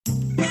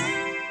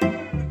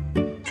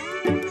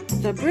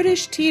a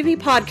British TV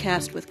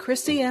podcast with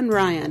Chrissy and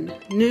Ryan.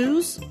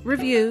 News,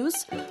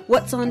 reviews,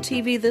 what's on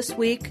TV this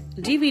week,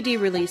 DVD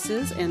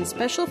releases, and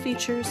special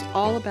features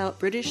all about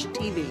British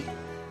TV.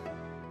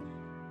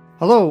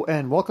 Hello,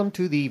 and welcome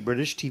to the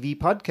British TV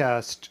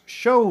podcast,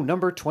 show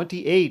number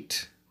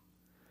 28.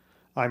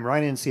 I'm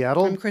Ryan in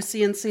Seattle. I'm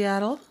Chrissy in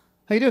Seattle.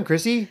 How you doing,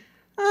 Chrissy?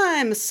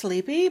 I'm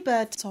sleepy,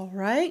 but it's all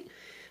right.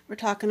 We're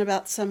talking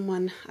about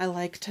someone I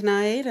like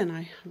tonight, and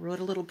I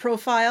wrote a little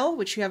profile,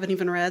 which you haven't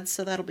even read,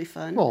 so that'll be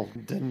fun. Well,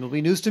 then it'll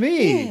be news to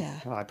me. Yeah.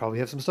 I probably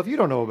have some stuff you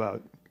don't know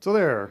about. So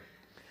there.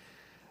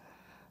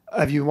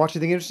 Have you watched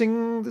anything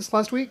interesting this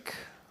last week?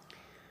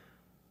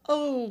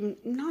 Oh,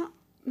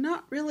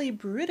 not really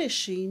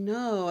Britishy,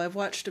 no. I've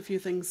watched a few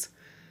things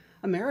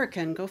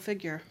American, go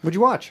figure. What'd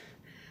you watch?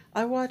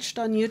 I watched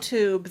on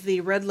YouTube the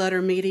Red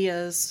Letter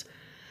Media's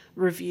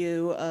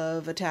review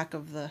of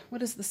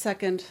what is the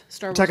second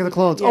Star Wars? Attack of the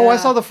Clones. Yeah. Oh, I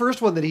saw the first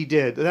one that he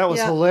did. That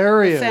was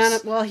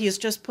hilarious. Well, he's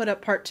just put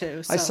up part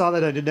 2. So I saw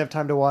that. I didn't have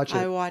time to watch it.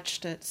 I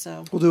watched it,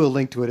 so. We'll do a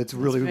link to it. It's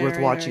really very, worth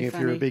watching very if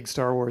you're a funny. big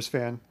Star Wars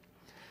fan.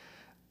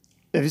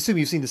 I assume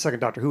you've seen the second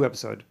Doctor Who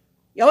episode.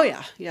 Oh,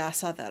 yeah. Yeah, I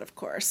saw that, of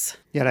course.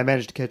 Yeah, and I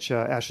managed to catch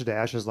Ashes to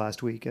Ashes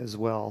last week as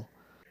well.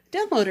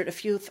 Downloaded a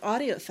few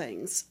audio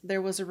things.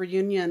 There was a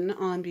reunion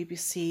on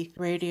BBC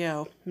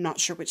Radio. I'm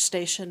not sure which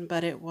station,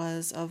 but it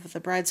was of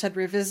the Brideshead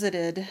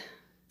Revisited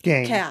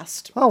Gang.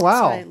 cast. Oh,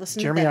 wow. So I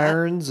listened Jeremy to that.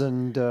 Irons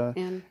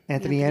and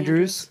Anthony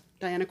Andrews.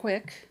 Diana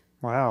Quick.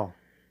 Wow.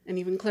 And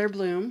even Claire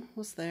Bloom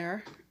was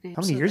there. And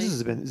How many so years has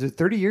it been? Is it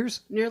 30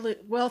 years?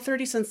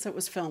 30 since it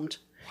was filmed.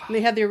 Wow. And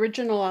they had the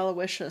original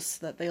Aloysius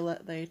that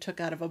they took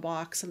out of a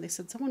box, and they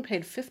said someone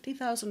paid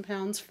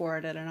 £50,000 for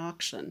it at an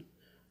auction.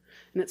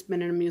 And it's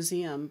been in a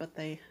museum, but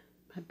they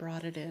had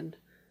brought it in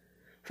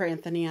for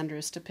Anthony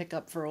Andrews to pick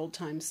up for old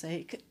time's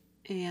sake.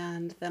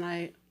 And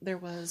then there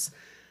was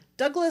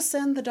Douglas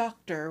and the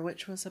Doctor,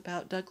 which was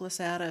about Douglas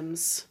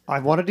Adams' I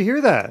wanted to hear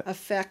that.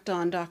 effect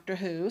on Doctor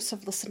Who, so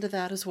I've listened to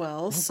that as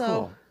well. Oh, So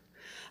cool.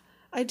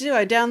 I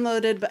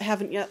downloaded but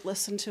haven't yet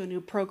listened to a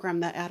new program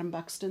that Adam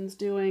Buxton's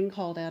doing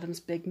called Adam's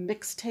Big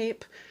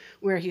Mixtape,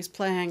 where he's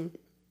playing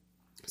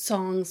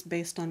songs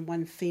based on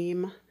one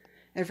theme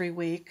every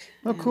week.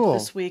 Oh, and cool.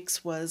 This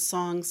week's was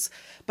songs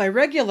by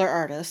regular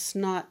artists,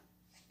 not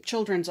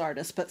children's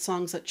artists, but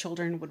songs that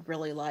children would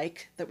really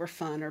like that were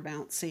fun or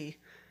bouncy.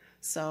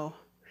 So,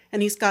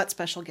 and he's got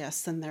special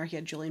guests in there. He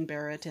had Julian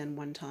Barrett in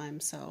one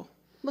time, so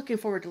looking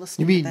forward to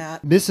listening You mean to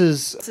that.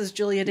 Mrs. This is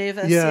Julia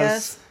Davis,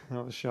 Yes.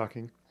 That was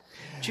shocking.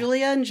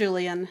 Julia and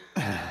Julian.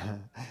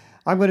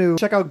 I'm going to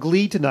check out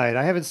Glee tonight.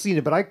 I haven't seen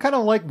it, but I kind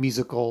of like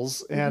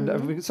musicals, and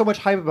I've been so much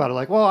hype about it.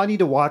 Like, well, I need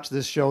to watch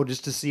this show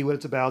just to see what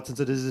it's about,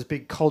 since it is this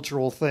big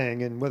cultural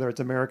thing, and whether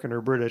it's American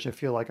or British, I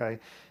feel like I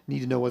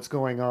need to know what's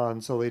going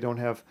on, so they don't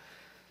have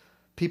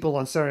people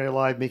on Saturday Night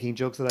Live making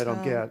jokes that I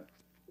don't get.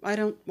 I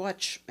don't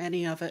watch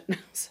any of it,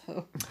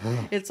 so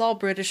it's all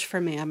British for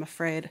me, I'm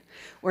afraid,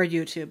 or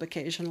YouTube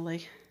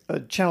occasionally.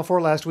 Channel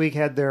 4 last week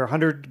had their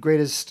 100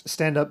 greatest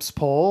stand-ups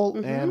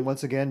poll, and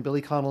once again, Billy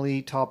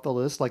Connolly topped the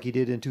list like he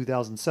did in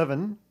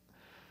 2007.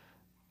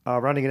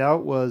 Rounding it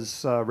out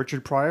was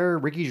Richard Pryor,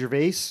 Ricky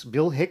Gervais,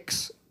 Bill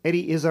Hicks,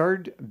 Eddie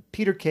Izzard,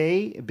 Peter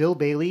Kay, Bill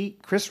Bailey,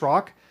 Chris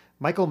Rock,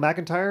 Michael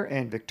McIntyre,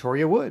 and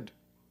Victoria Wood.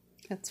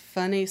 That's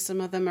funny.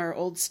 Some of them are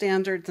old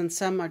standards, and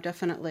some are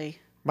definitely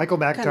Michael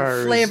kind McIntyre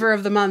of flavor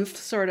of the month,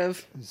 sort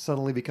of. has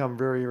suddenly become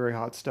very, very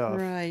hot stuff.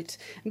 Right.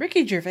 And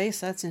Ricky Gervais,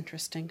 that's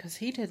interesting, because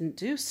he didn't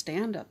do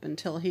stand-up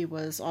until he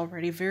was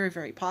already very,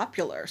 very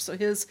popular. So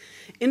his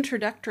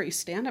introductory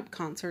stand-up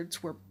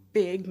concerts were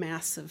big,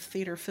 massive,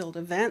 theater-filled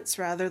events,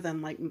 rather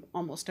than like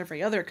almost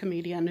every other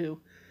comedian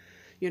who,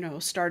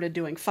 started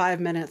doing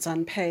 5 minutes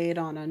unpaid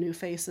on a New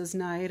Faces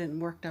night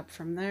and worked up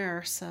from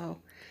there.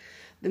 So,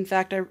 in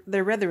fact, I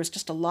read there was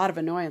just a lot of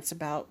annoyance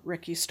about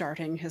Ricky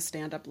starting his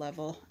stand-up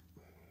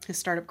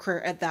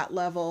career at that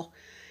level.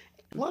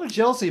 A lot of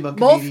jealousy among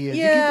comedians.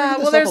 Yeah,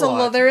 well,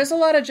 there is a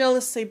lot of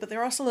jealousy, but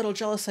they're also a little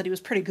jealous that he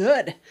was pretty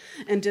good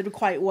and did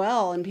quite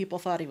well, and people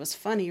thought he was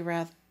funny,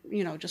 rather,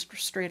 just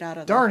straight out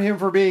of Darn him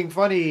for being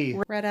funny.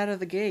 right out of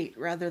the gate,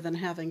 rather than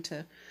having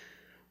to.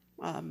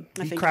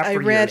 I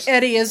read years.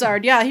 Eddie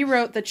Izzard. Yeah, he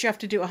wrote that you have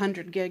to do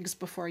 100 gigs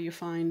before you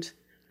find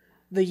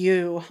the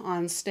you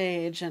on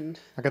stage, and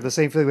I got the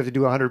same feeling we have to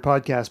do 100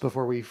 podcasts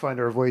before we find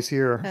our voice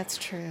here. that's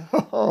true.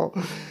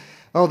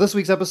 Oh, this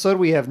week's episode,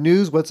 we have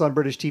news, what's on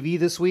British TV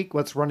this week,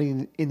 what's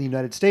running in the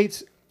United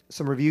States,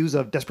 some reviews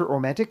of Desperate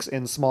Romantics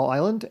and Small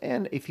Island,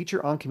 and a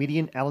feature on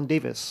comedian Alan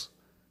Davies.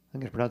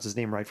 I'm going to pronounce his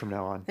name right from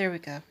now on. There we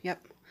go.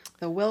 Yep.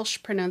 The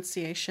Welsh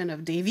pronunciation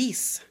of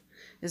Davies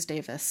is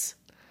Davis.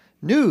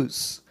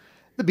 News.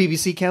 The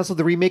BBC cancelled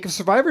the remake of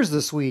Survivors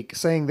this week,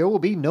 saying there will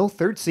be no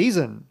third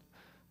season.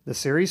 The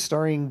series,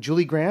 starring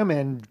Julie Graham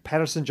and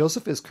Patterson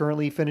Joseph, is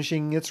currently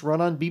finishing its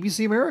run on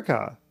BBC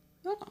America.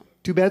 Oh.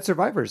 Too bad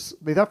Survivors.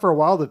 They thought for a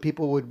while that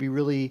people would be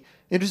really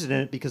interested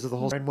in it because of the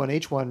whole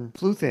N1H1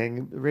 flu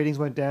thing. The ratings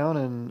went down,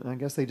 and I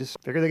guess they just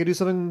figured they could do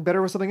something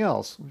better with something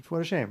else.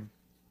 What a shame.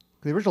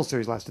 The original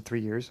series lasted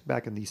 3 years,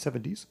 back in the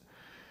 70s.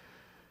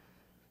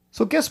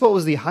 So guess what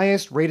was the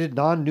highest rated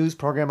non-news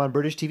program on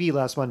British TV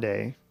last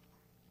Monday?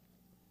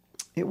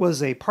 It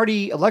was a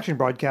party election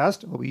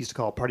broadcast, what we used to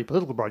call party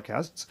political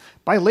broadcasts,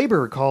 by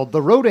Labour called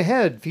The Road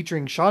Ahead,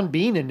 featuring Sean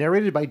Bean and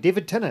narrated by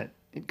David Tennant.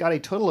 It got a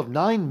total of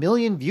 9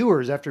 million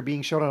viewers after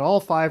being shown on all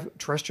 5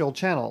 terrestrial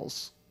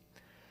channels.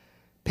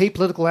 Paid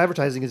political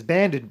advertising is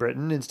banned in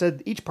Britain.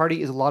 Instead, each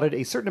party is allotted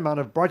a certain amount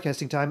of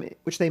broadcasting time,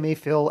 which they may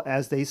fill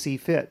as they see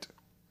fit.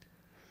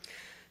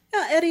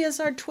 Yeah, Eddie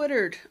Izzard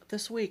twittered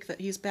this week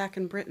that he's back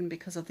in Britain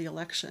because of the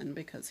election,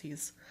 because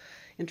he's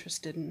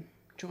interested in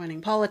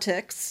joining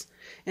politics.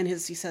 And he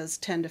says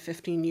 10 to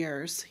 15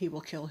 years he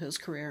will kill his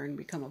career and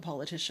become a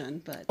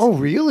politician. But oh,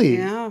 really?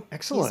 Yeah.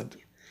 Excellent.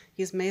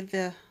 He's made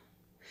the...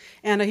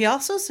 And he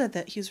also said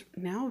that he's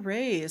now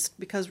raised,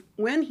 because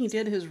when he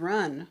did his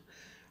run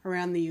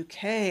around the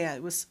UK,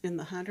 it was in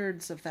the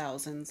hundreds of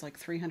thousands, like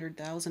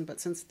 300,000.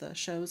 But since the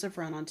shows have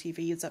run on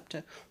TV, it's up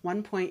to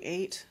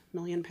 1.8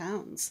 million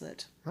pounds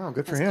that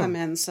good for has him. come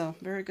in. So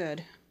very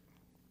good.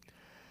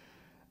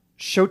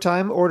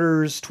 Showtime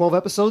orders 12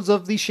 episodes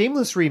of the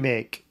Shameless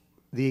remake.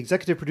 The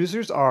executive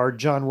producers are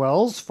John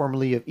Wells,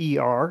 formerly of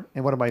ER,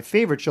 and one of my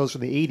favorite shows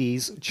from the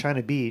 80s,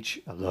 China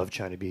Beach. I love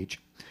China Beach.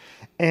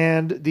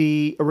 And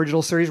the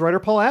original series writer,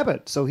 Paul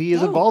Abbott. So he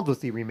is involved with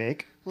the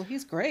remake. Well,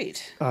 he's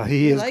great.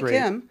 He is like great.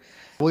 Him.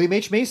 William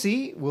H.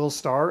 Macy will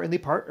star in the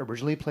part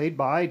originally played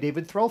by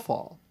David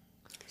Threlfall.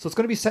 So it's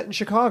going to be set in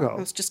Chicago. I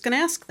was just going to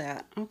ask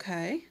that.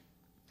 Okay.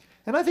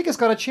 And I think it's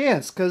got a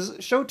chance, because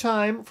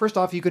Showtime, first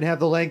off, you can have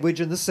the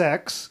language and the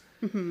sex.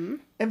 Mm-hmm.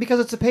 And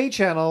because it's a pay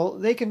channel,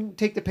 they can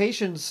take the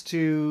patience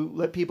to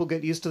let people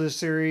get used to the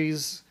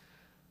series.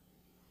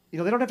 You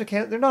know, they don't have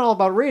to. They're not all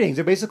about ratings.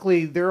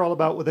 They're all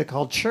about what they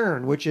call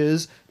churn, which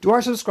is, do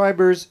our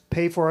subscribers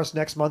pay for us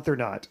next month or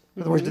not?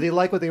 In other words, do they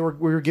like what we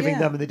were giving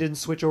them, and they didn't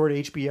switch over to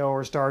HBO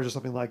or Stars or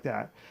something like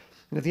that?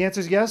 And if the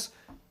answer is yes,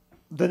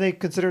 then they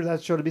consider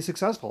that show to be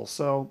successful.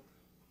 So,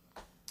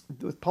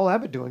 with Paul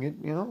Abbott doing it,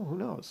 who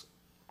knows?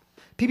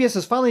 PBS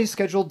has finally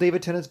scheduled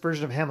David Tennant's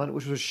version of Hamlet,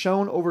 which was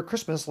shown over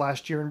Christmas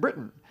last year in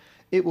Britain.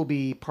 It will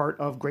be part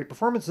of great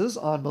performances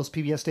on most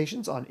PBS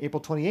stations on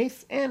April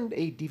 28th and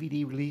a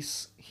DVD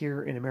release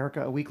here in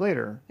America a week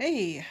later.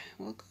 Hey,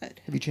 well,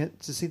 good. Have you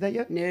chance to see that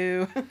yet?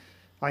 No.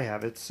 I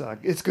have. It's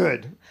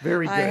good.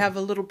 Very good. I have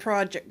a little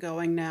project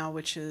going now,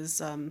 which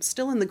is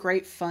still in the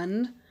Great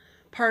Fund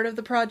part of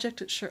the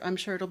project. I'm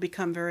sure it'll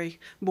become very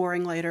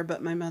boring later,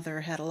 but my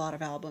mother had a lot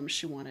of albums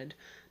she wanted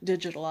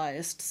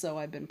digitalized, so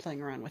I've been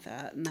playing around with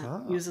that, and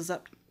that uses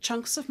up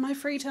chunks of my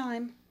free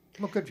time.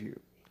 Well, good for you.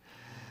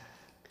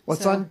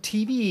 What's on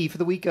TV for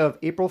the week of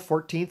April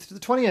 14th to the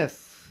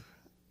 20th?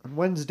 On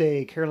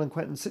Wednesday, Carolyn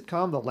Quentin's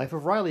sitcom The Life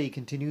of Riley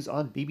continues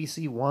on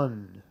BBC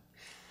One.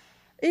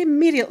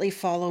 Immediately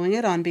following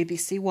it on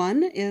BBC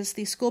One is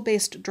the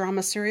school-based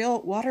drama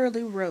serial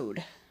Waterloo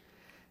Road.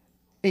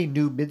 A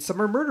new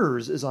Midsummer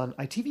Murders is on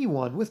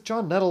ITV1 with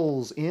John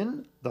Nettles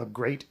in The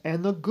Great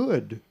and the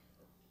Good.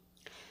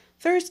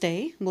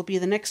 Thursday will be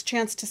the next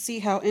chance to see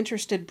how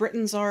interested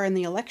Britons are in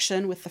the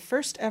election, with the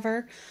first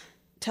ever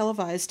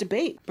televised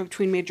debate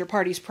between major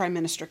parties' prime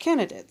minister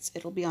candidates.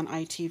 It'll be on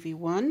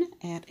ITV1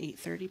 at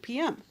 8:30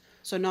 p.m.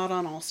 So not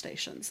on all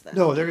stations then.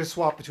 No, they're going to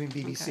swap between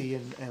BBC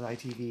and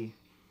ITV.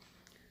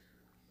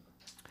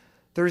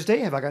 Thursday,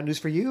 Have I Got News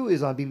for You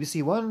is on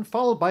BBC One,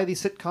 followed by the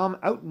sitcom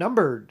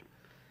Outnumbered.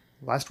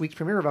 Last week's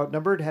premiere of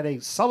Outnumbered had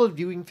a solid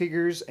viewing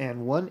figures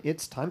and won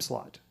its time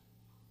slot.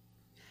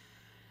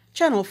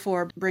 Channel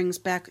 4 brings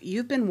back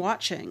You've Been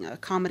Watching, a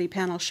comedy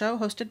panel show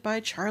hosted by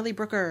Charlie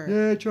Brooker.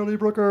 Yeah, Charlie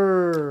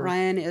Brooker.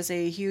 Ryan is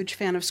a huge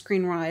fan of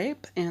Screen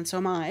Ripe, and so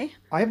am I.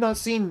 I have not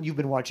seen You've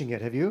Been Watching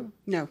yet, have you?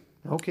 No.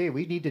 Okay,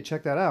 we need to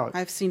check that out.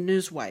 I've seen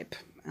Newswipe.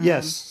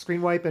 Yes,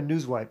 Screen Wipe and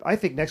Newswipe. I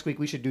think next week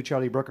we should do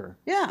Charlie Brooker.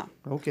 Yeah.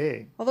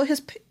 Okay. Although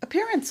his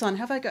appearance on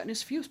Have I Got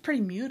News for You was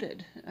pretty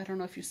muted. I don't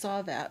know if you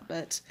saw that,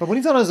 but... But when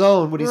he's on his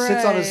own, when he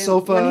sits on his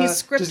sofa, when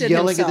he's scripted just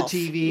yelling himself. at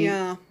the TV.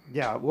 Yeah.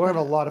 Yeah, we'll have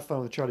a lot of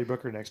fun with Charlie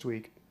Brooker next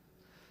week.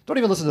 Don't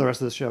even listen to the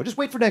rest of the show. Just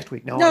wait for next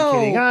week. No,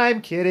 No.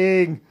 I'm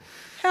kidding.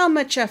 How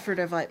much effort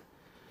have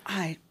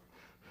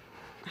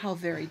how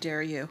very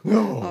dare you?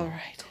 No. All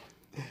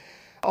right.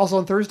 Also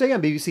on Thursday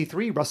on BBC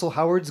Three, Russell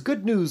Howard's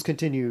Good News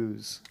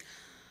continues.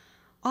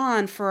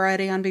 On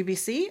Friday on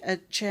BBC, a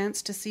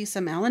chance to see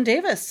some Alan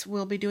Davies.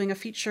 We'll be doing a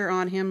feature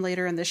on him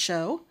later in the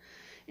show,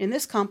 in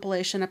this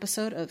compilation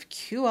episode of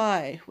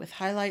QI, with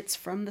highlights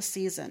from the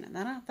season. And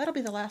that'll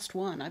be the last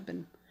one. I've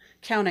been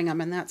counting them,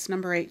 and that's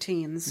number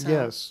 18. So.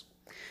 Yes.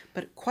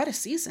 But quite a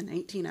season,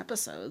 18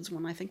 episodes,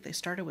 when I think they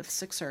started with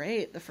 6 or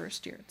 8 the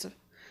first year. It's a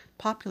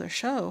popular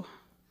show.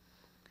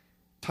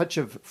 Touch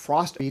of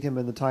Frost beat him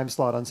in the time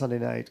slot on Sunday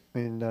night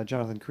in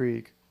Jonathan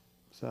Creek.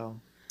 So,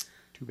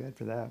 too bad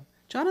for that.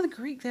 Jonathan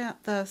Creek,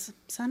 the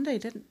Sunday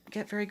didn't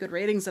get very good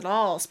ratings at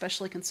all,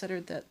 especially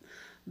considered that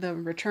the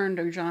return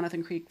to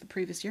Jonathan Creek the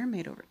previous year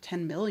made over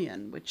 10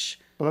 million, which...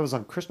 Well, that was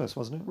on Christmas,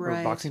 wasn't it?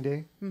 Right. Or Boxing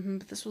Day? Mm-hmm,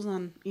 but this was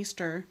on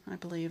Easter, I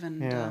believe,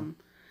 and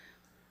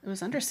it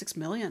was under 6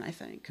 million, I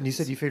think. And you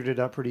said you figured it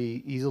out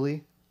pretty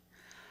easily?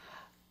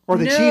 Or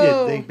they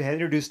No. cheated. They had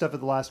introduced stuff at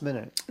the last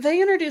minute.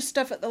 They introduced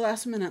stuff at the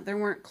last minute. There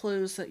weren't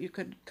clues that you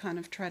could kind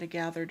of try to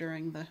gather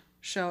during the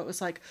show. It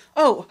was like,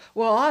 oh,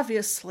 well,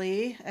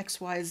 obviously,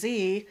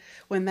 XYZ,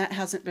 when that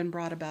hasn't been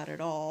brought about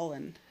at all.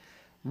 And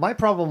My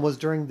problem was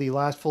during the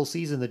last full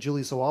season, the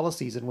Julie Sawala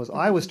season, was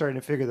I was starting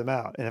to figure them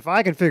out. And if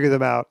I can figure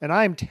them out, and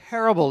I'm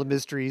terrible at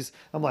mysteries,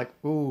 I'm like,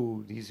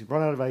 ooh, he's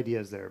run out of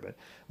ideas there. But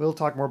we'll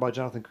talk more about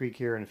Jonathan Creek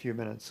here in a few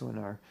minutes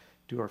when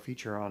do our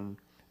feature on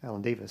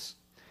Alan Davies.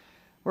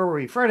 Where were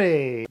we?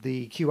 Friday.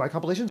 The QI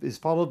compilation is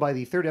followed by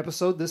the third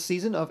episode this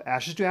season of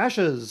Ashes to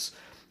Ashes,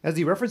 as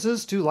the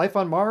references to Life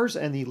on Mars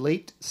and the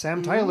late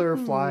Sam Tyler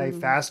fly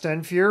fast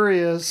and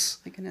furious.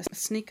 they're going to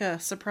sneak a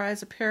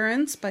surprise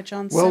appearance by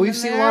John Well, Simmons we've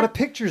seen a lot of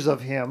pictures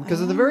of him, because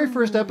in the very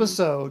first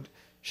episode,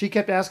 she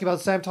kept asking about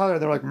Sam Tyler.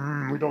 They're like,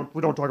 we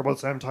don't talk about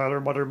Sam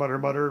Tyler. Mutter, mutter,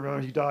 mutter.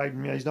 He died.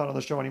 Yeah, he's not on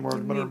the show anymore.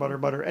 Mutter, mutter,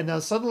 mutter. And now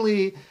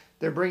suddenly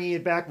they're bringing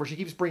it back where she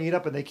keeps bringing it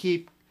up, and they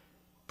keep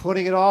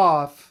putting it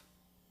off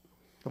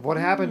of what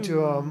happened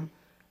to him.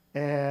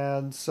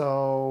 And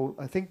so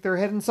I think they're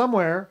heading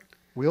somewhere.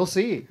 We'll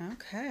see.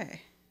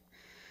 Okay.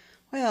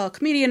 Well,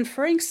 comedian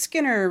Frank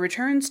Skinner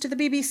returns to the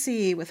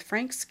BBC with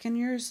Frank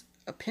Skinner's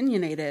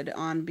Opinionated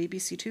on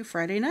BBC Two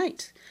Friday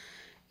night.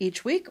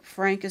 Each week,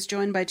 Frank is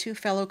joined by two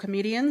fellow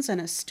comedians and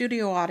a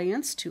studio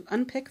audience to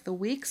unpick the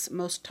week's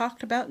most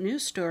talked about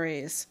news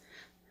stories.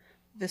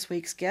 This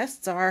week's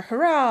guests are,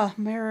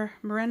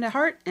 Miranda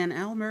Hart and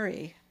Al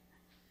Murray.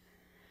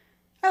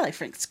 I like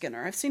Frank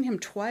Skinner. I've seen him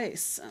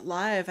twice,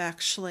 live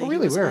actually. Oh,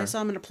 really? Where? I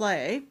saw him in a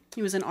play.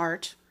 He was in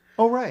Art.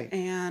 Oh, right.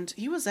 And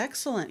he was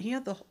excellent. He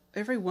had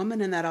every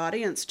woman in that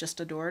audience just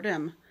adored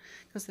him.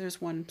 Because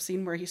there's one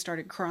scene where he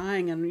started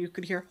crying and you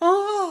could hear,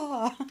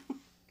 ah,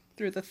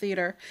 through the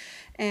theater.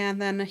 And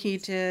then he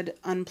did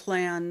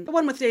Unplanned, the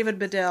one with David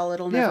Bedell,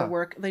 It'll Never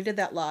Work. They did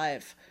that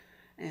live.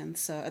 And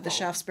so at the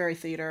Shaftesbury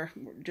Theater,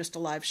 just a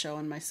live show.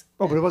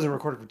 Oh, but it wasn't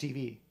recorded for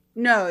TV.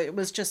 No, it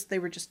was just, they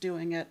were just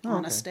doing it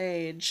on a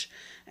stage.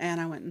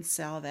 And I went and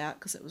saw that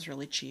because it was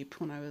really cheap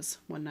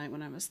one night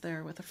when I was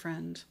there with a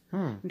friend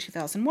in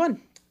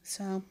 2001.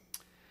 So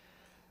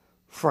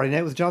Friday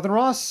Night with Jonathan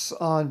Ross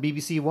on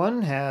BBC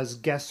One has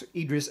guest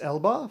Idris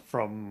Elba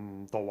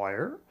from The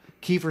Wire,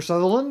 Kiefer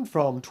Sutherland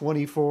from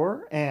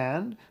 24,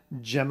 and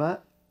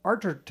Gemma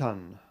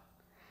Arterton.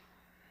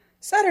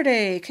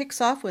 Saturday kicks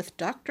off with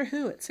Doctor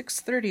Who at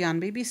 6:30 on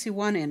BBC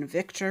One in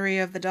Victory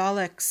of the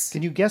Daleks.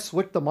 Can you guess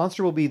what the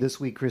monster will be this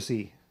week,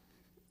 Chrissy?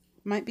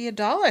 Might be a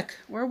Dalek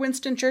or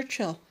Winston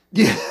Churchill.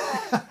 Yeah.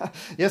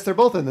 Yes, they're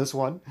both in this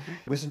one.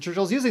 Winston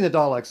Churchill's using the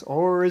Daleks,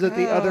 or is it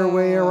the other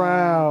way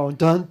around?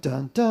 Dun,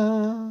 dun,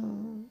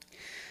 dun.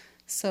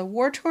 So,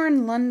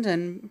 war-torn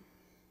London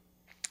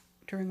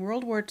during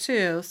World War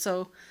II.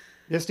 So,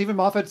 yeah, Stephen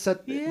Moffat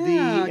set the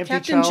empty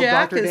Captain child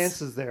Jack doctor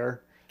dances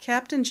there.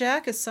 Captain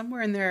Jack is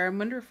somewhere in there. I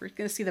wonder if we're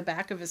going to see the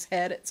back of his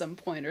head at some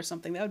point or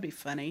something. That would be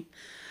funny.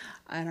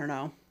 I don't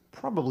know.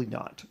 Probably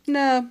not.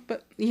 No,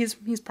 but he's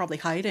probably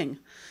hiding.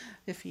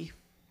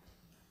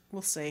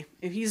 We'll see.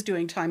 If he's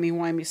doing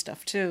timey-wimey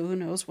stuff too, who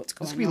knows what's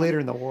going on. This will be later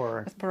in the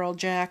war. With poor old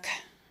Jack.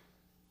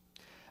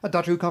 A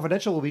Doctor Who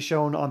Confidential will be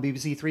shown on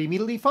BBC Three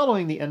immediately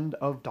following the end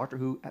of Doctor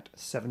Who at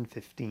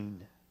 7:15.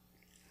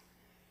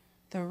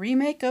 The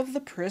remake of The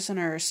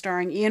Prisoner,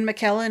 starring Ian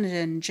McKellen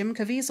and Jim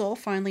Caviezel,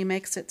 finally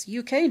makes its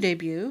UK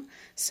debut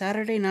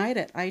Saturday night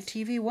at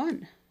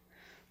ITV1.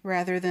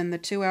 Rather than the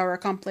 2-hour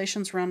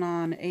compilations run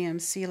on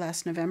AMC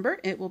last November,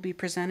 it will be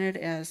presented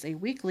as a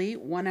weekly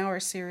 1-hour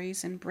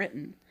series in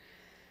Britain.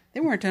 They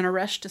weren't in a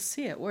rush to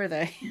see it, were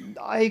they?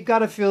 I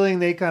got a feeling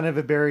they kind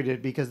of buried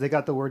it because they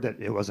got the word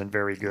that it wasn't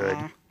very good.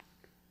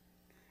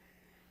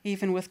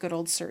 Even with good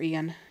old Sir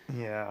Ian.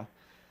 Yeah.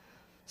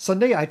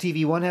 Sunday,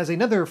 ITV1 has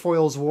another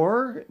Foyle's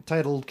War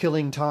titled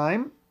Killing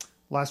Time.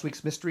 Last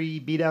week's mystery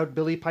beat out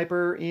Billie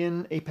Piper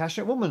in A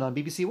Passionate Woman on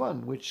BBC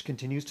One, which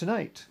continues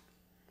tonight.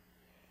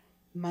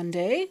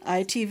 Monday,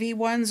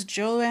 ITV1's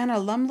Joanna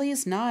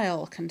Lumley's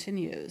Nile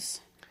continues.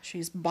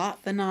 She's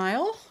bought the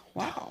Nile?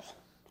 Wow.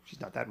 She's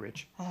not that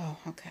rich. Oh,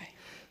 okay.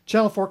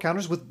 Channel 4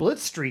 counters with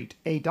Blitz Street,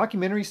 a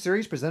documentary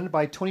series presented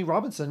by Tony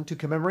Robinson to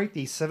commemorate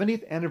the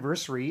 70th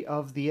anniversary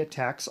of the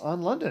attacks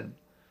on London.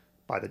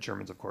 By the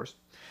Germans, of course.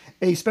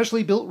 A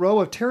specially built row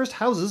of terraced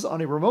houses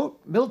on a remote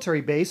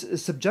military base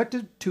is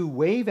subjected to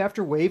wave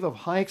after wave of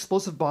high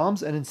explosive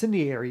bombs and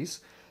incendiaries,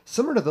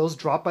 similar to those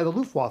dropped by the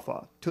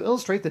Luftwaffe, to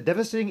illustrate the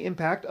devastating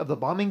impact of the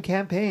bombing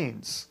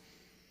campaigns.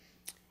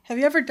 Have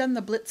you ever done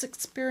the Blitz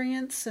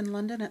experience in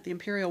London at the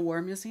Imperial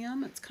War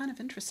Museum? It's kind of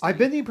interesting. I've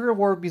been to the Imperial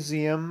War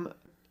Museum.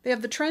 They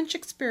have the trench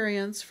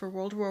experience for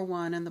World War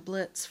I and the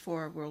Blitz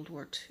for World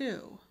War II.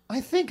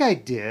 I think I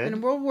did. And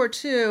in World War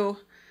II,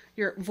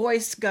 you're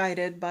voice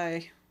guided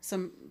by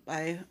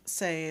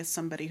say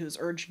somebody who's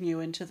urging you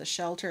into the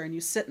shelter, and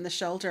you sit in the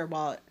shelter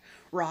while it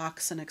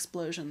rocks and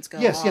explosions go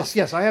off.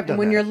 Yes, I have done that. And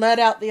when you're led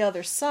out the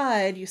other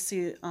side, you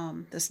see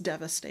this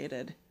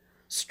devastated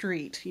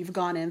street. You've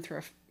gone in through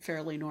a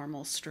fairly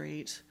normal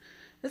street,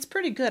 It's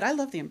pretty good. I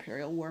love the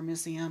Imperial War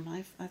Museum.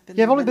 I've been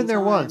Yeah, I've there only been many there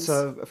once.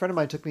 times. A friend of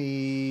mine took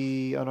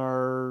me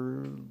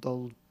on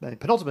the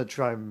penultimate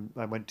time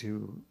I went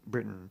to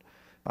Britain.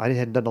 I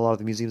hadn't done a lot of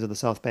the museums in the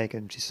South Bank,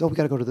 and she said, "Oh, we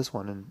got to go to this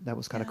one," and that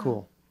was kind of Yeah.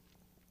 cool.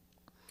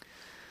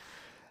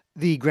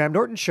 The Graham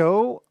Norton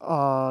Show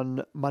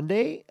on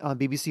Monday on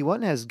BBC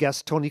One has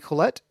guest Toni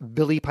Collette,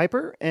 Billy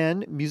Piper,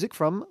 and music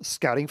from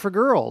Scouting for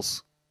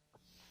Girls.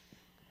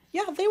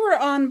 Yeah, they were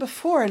on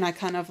before and I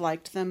kind of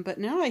liked them, but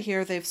now I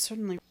hear they've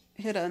certainly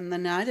hit in the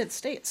United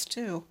States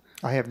too.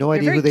 I have no They're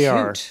idea very who they cute.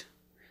 are.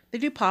 They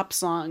do pop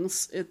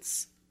songs.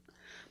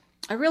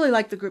 I really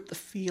like the group The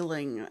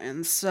Feeling,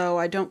 and so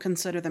I don't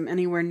consider them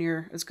anywhere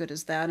near as good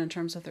as that in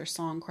terms of their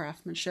song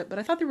craftsmanship, but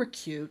I thought they were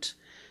cute.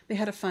 They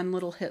had a fun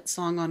little hit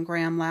song on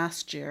Graham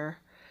last year,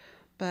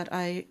 but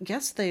I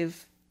guess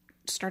they've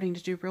starting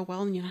to do real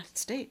well in the United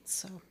States.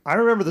 So I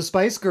remember the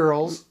Spice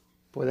Girls.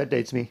 Boy, that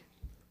dates me.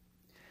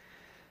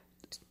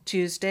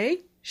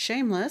 Tuesday,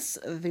 Shameless,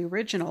 the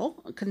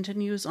original,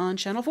 continues on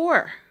Channel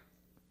 4.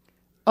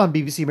 On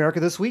BBC America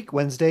this week,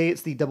 Wednesday,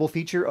 it's the double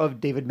feature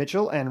of David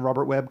Mitchell and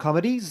Robert Webb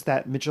comedies,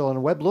 That Mitchell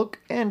and Webb Look,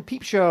 and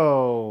Peep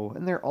Show.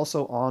 And they're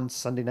also on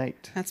Sunday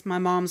night. That's my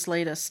mom's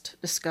latest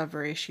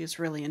discovery. She's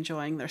really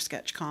enjoying their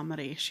sketch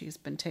comedy. She's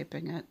been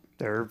taping it.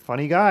 They're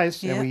funny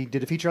guys, Yeah. and we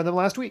did a feature on them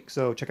last week,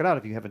 so check it out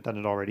if you haven't done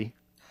it already.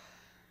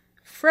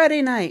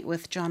 Friday night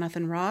with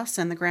Jonathan Ross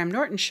and the Graham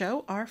Norton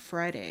Show are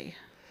Friday.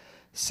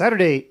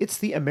 Saturday, it's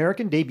the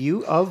American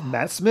debut of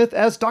Matt Smith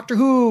as Doctor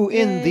Who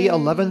in the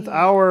 11th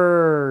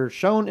hour,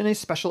 shown in a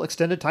special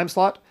extended time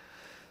slot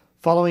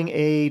following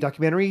a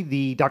documentary,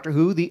 The Doctor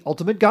Who, The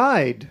Ultimate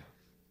Guide.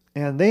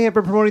 And they have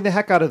been promoting the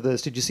heck out of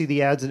this. Did you see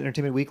the ads in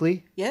Entertainment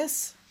Weekly?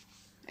 Yes.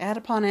 Ad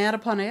upon ad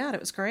upon ad.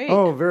 It was great.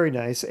 Oh, very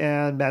nice.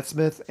 And Matt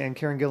Smith and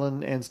Karen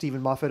Gillan and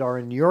Stephen Moffat are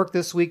in New York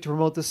this week to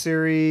promote the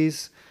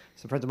series.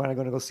 Some friends of mine are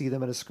going to go see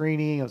them at a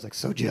screening. I was like,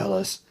 so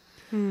jealous.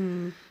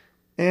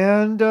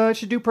 And it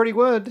should do pretty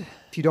good.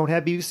 If you don't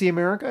have BBC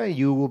America,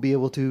 you will be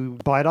able to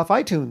buy it off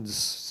iTunes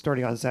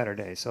starting on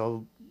Saturday.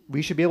 So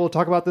we should be able to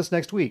talk about this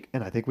next week,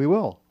 and I think we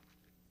will.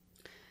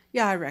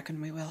 Yeah, I reckon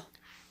we will.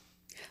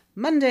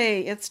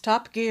 Monday, it's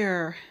Top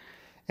Gear.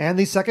 And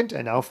the second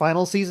and now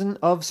final season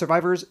of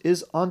Survivors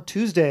is on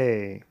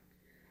Tuesday.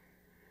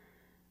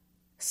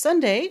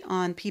 Sunday,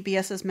 on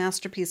PBS's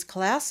Masterpiece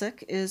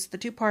Classic, is the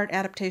two-part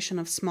adaptation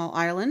of Small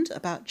Island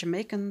about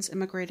Jamaicans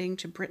immigrating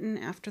to Britain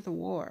after the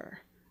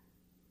war.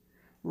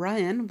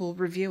 Ryan will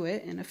review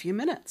it in a few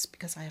minutes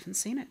because I haven't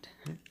seen it.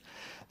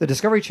 The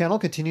Discovery Channel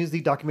continues the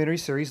documentary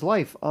series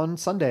Life on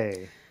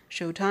Sunday.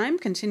 Showtime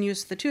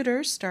continues The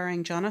Tudors,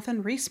 starring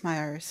Jonathan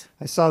Rhys-Meyers.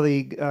 I saw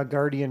the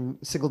Guardian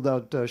singled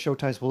out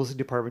Showtime's publicity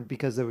department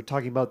because they were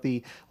talking about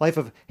the life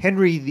of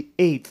Henry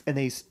VIII, and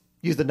they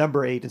used the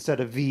number 8 instead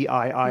of VIII.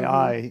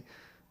 They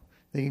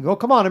can go,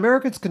 come on,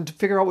 Americans can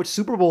figure out which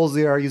Super Bowls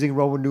they are using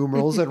Roman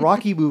numerals and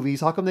Rocky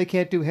movies. How come they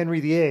can't do Henry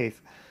VIII?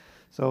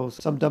 So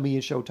some dummy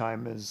in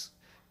Showtime is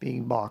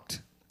being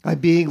mocked. I'm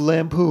being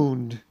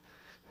lampooned.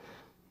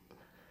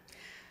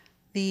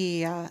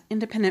 The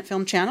Independent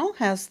Film Channel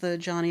has the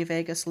Johnny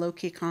Vegas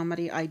low-key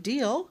comedy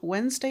Ideal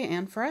Wednesday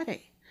and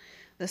Friday.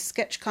 The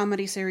sketch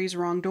comedy series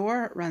Wrong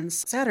Door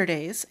runs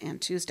Saturdays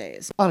and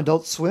Tuesdays. On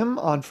Adult Swim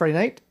on Friday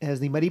night has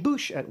The Mighty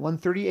Boosh at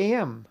 1:30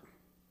 a.m.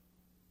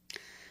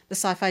 The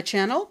Sci-Fi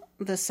Channel,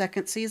 the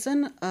second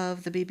season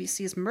of the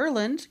BBC's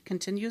Merlin,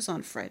 continues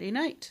on Friday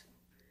night.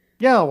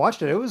 Yeah, I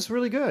watched it. It was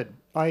really good.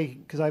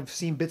 Because I've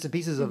seen bits and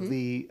pieces of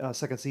the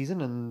second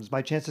season, and it's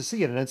my chance to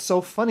see it. And it's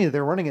so funny that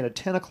they're running it at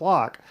 10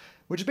 o'clock,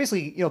 which is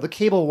basically, the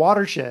cable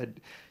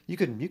watershed. You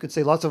can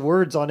say lots of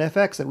words on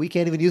FX that we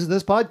can't even use in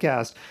this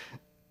podcast.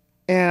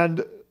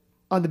 And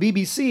on the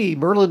BBC,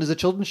 Merlin is a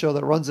children's show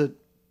that runs at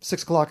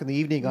 6 o'clock in the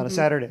evening on a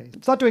Saturday.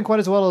 It's not doing quite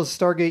as well as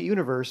Stargate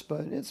Universe,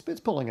 but it's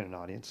pulling in an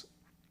audience.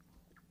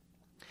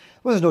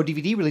 Well, there's no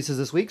DVD releases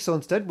this week, so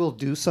instead we'll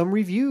do some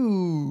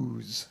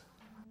reviews.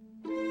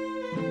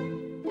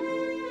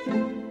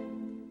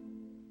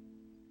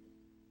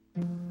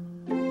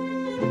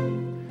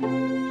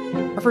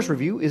 Our first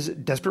review is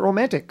Desperate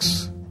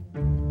Romantics.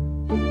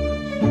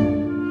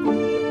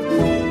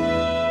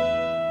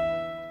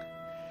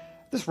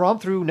 This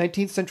romp through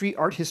 19th century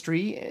art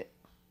history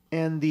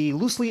and the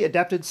loosely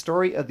adapted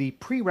story of the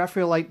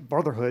pre-Raphaelite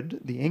Brotherhood,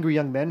 the angry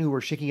young men who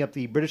were shaking up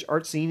the British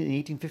art scene in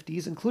the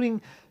 1850s,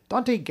 including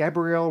Dante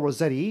Gabriel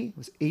Rossetti,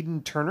 was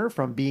Aidan Turner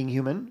from Being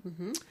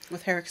Human.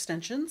 With hair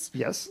extensions.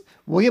 Yes.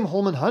 William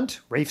Holman Hunt,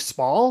 Rafe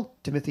Spall,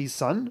 Timothy's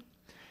son,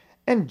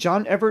 and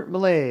John Everett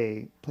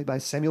Millay, played by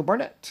Samuel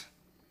Barnett.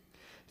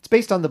 It's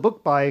based on the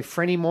book by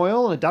Franny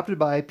Moyle and adapted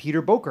by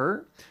Peter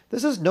Boker.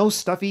 This is no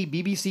stuffy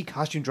BBC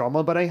costume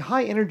drama, but a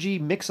high-energy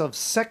mix of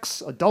sex,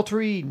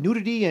 adultery,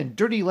 nudity, and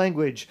dirty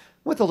language,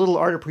 with a little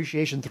art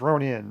appreciation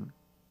thrown in.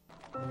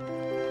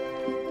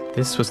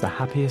 This was the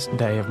happiest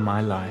day of my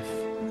life.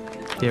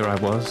 Here I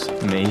was,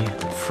 me,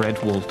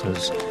 Fred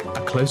Walters,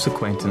 a close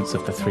acquaintance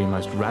of the three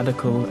most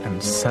radical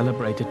and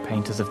celebrated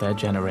painters of their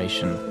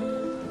generation,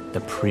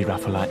 the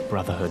Pre-Raphaelite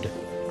Brotherhood.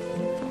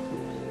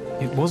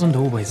 It wasn't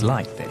always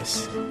like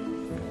this.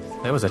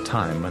 There was a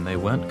time when they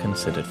weren't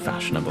considered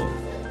fashionable.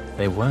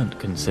 They weren't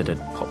considered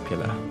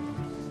popular.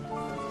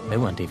 They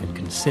weren't even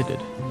considered.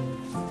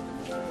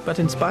 But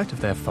in spite of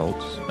their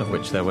faults, of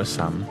which there were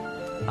some,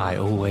 I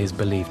always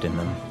believed in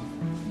them.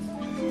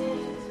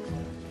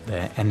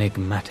 Their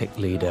enigmatic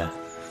leader,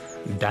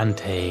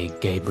 Dante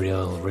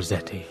Gabriel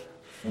Rossetti,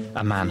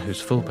 a man whose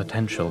full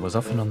potential was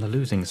often on the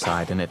losing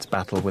side in its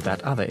battle with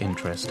that other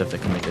interest of the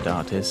committed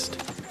artist,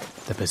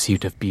 the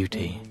pursuit of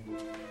beauty.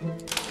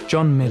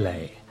 John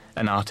Millais,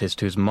 an artist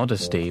whose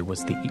modesty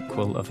was the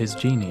equal of his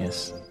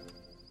genius.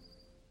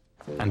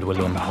 And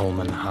William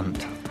Holman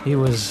Hunt. He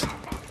was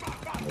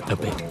a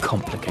bit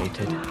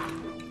complicated.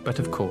 But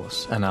of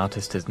course, an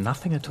artist is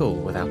nothing at all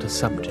without a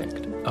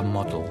subject, a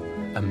model,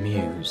 a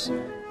muse.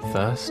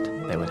 First,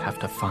 they would have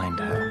to find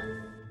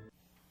her.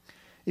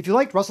 If you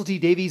liked Russell T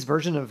Davies'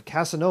 version of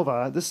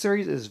Casanova, this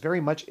series is very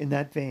much in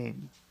that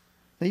vein.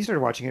 Now, you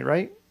started watching it,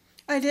 right?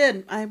 I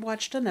did. I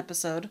watched an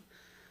episode.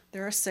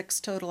 There are 6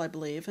 total, I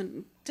believe,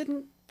 and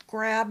didn't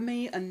grab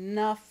me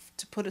enough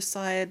to put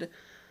aside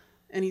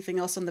anything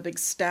else on the big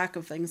stack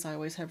of things I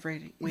always have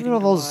waiting to watch. You know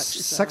those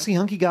sexy,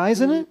 hunky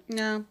guys in it?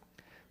 No.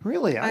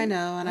 Really? I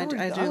know, and I do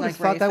like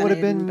thought Ray that would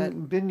have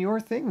Finnegan, been your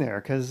thing there,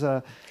 because...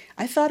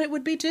 I thought it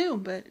would be too,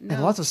 but no.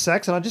 And lots of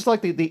sex, and I just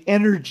like the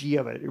energy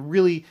of it. It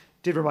really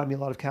did remind me a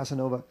lot of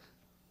Casanova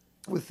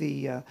with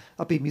the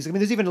upbeat music. I mean,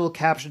 there's even a little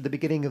caption at the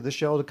beginning of the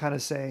show to kind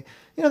of say,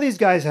 you know, these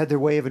guys had their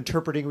way of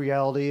interpreting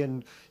reality,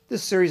 and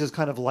this series is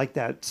kind of like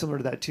that, similar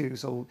to that too.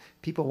 So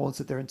people won't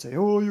sit there and say,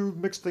 oh, you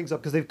mixed things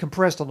up, because they've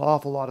compressed an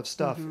awful lot of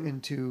stuff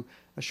into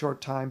a short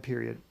time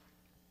period.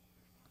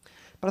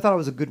 But I thought it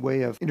was a good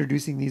way of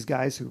introducing these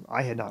guys who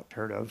I had not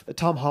heard of.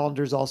 Tom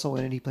Hollander's also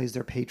in it. He plays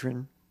their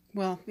patron.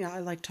 Well, yeah, I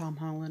like Tom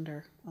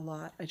Hollander a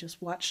lot. I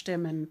just watched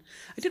him, and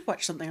I did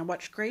watch something. I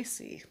watched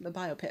Gracie, the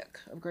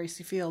biopic of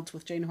Gracie Fields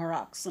with Jane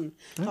Horrocks, and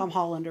Tom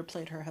Hollander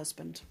played her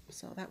husband.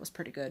 So that was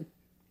pretty good.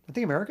 I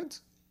think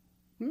Americans?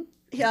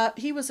 Yeah,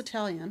 he was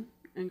Italian,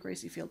 and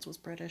Gracie Fields was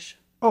British.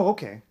 Oh,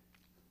 okay.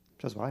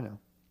 That's what I know.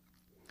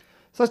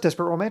 So that's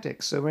Desperate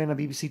Romantics. So it ran on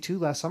BBC Two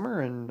last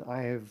summer, and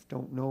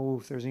don't know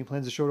if there's any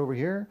plans to show it over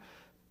here,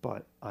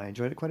 but I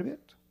enjoyed it quite a bit.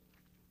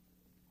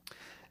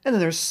 And then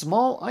there's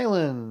Small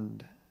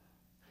Island.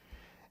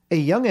 A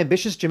young,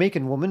 ambitious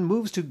Jamaican woman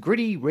moves to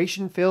gritty,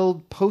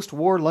 ration-filled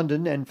post-war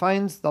London and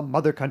finds the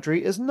mother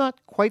country is not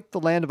quite the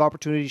land of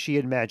opportunity she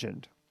had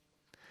imagined.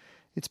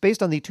 It's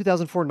based on the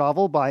 2004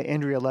 novel by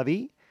Andrea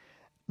Levy.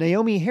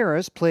 Naomi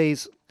Harris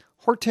plays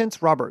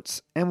Hortense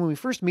Roberts, and when we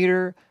first meet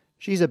her,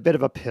 she's a bit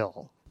of a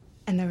pill.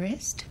 And the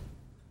rest?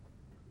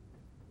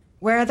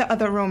 Where are the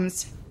other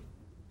rooms?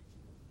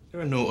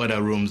 There are no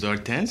other rooms,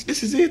 Hortense.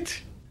 This is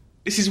it.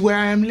 This is where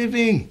I am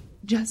living.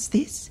 Just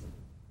this?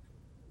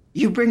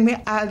 You bring me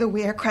all the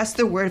way across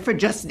the world for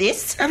just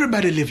this?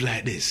 Everybody live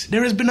like this.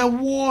 There has been a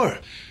war.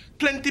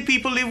 Plenty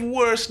people live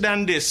worse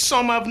than this.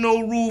 Some have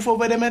no roof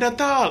over them head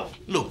at all.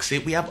 Look, see,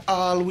 we have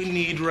all we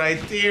need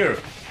right there.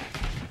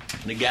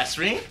 The gas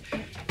ring.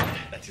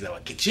 That is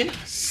our kitchen.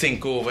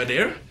 Sink over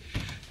there.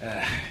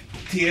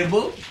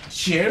 Table,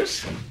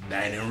 chairs,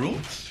 dining room.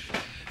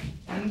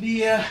 And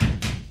the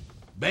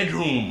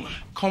bedroom.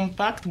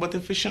 Compact but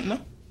efficient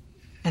now.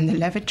 And the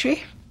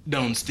lavatory?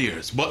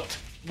 Downstairs. But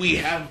we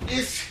have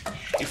this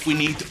if we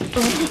need to.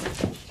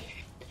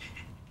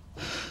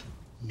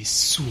 Me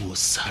so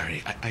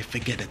sorry. I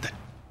forget that.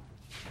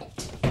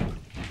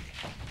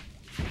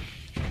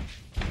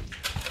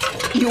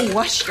 You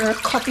wash your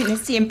cup in the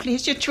same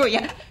place you throw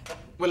your...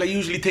 Well, I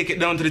usually take it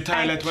down to the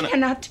toilet when I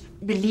cannot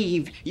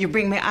believe you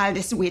bring me all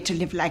this way to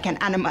live like an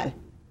animal.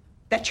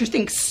 That you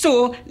think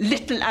so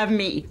little of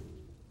me.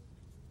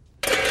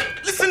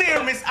 Listen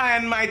here, Miss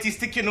Iron Mighty,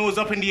 stick your nose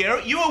up in the air.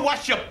 You will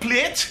wash your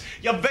plate,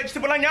 your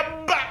vegetable, and your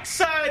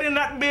backside in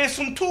that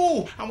basin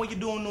too. And what you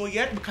don't know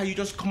yet, because you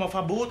just come off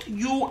a boat,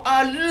 you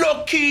are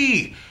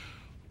lucky.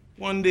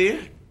 One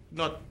day,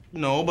 not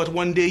now, but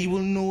one day you will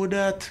know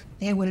that.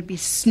 There will be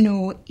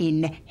snow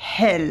in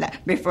hell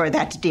before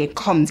that day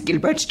comes,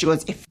 Gilbert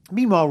Joseph.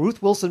 Meanwhile,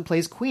 Ruth Wilson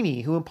plays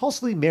Queenie, who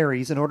impulsively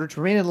marries in order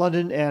to remain in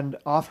London and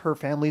off her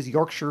family's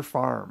Yorkshire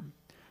farm.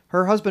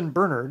 Her husband,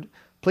 Bernard,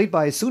 played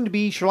by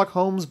soon-to-be Sherlock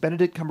Holmes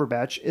Benedict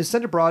Cumberbatch, is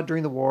sent abroad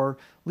during the war,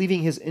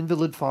 leaving his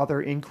invalid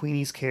father in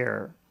Queenie's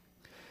care.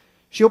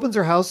 She opens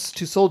her house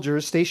to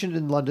soldiers stationed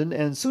in London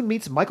and soon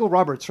meets Michael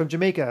Roberts from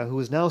Jamaica, who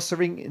is now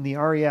serving in the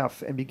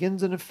RAF, and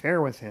begins an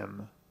affair with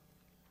him.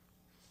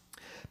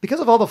 Because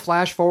of all the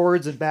flash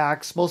forwards and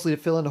backs, mostly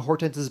to fill in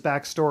Hortense's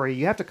backstory,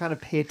 you have to kind of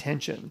pay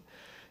attention.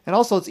 And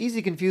also, it's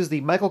easy to confuse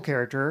the Michael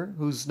character,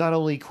 who's not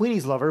only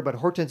Queenie's lover, but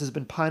Hortense has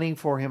been pining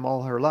for him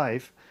all her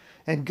life,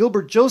 and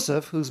Gilbert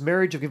Joseph, whose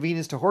marriage of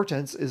convenience to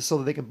Hortense is so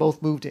that they can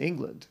both move to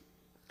England.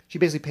 She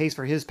basically pays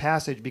for his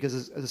passage because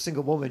as a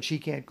single woman, she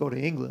can't go to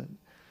England.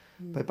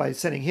 But by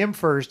sending him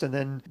first and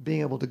then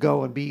being able to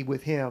go and be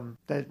with him,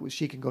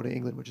 she can go to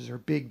England, which is her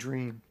big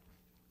dream.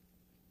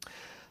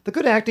 The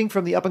good acting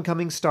from the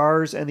up-and-coming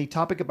stars and the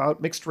topic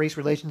about mixed-race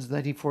relations in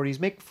the 1940s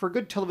make for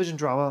good television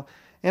drama,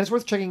 and it's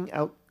worth checking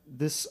out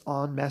this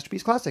on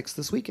Masterpiece Classics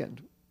this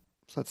weekend.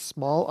 So that's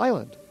Small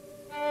Island.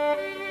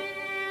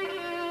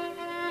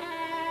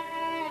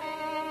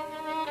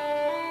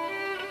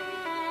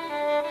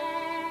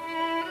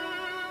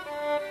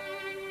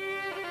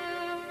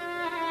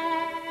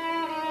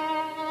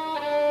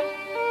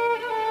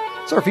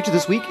 So our feature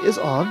this week is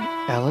on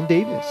Alan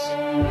Davies.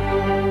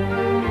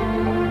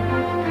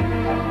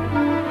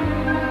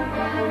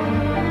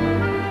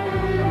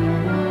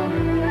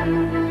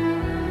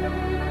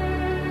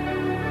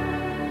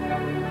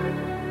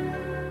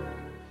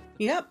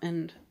 Yep,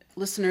 and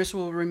listeners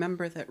will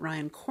remember that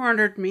Ryan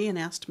cornered me and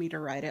asked me to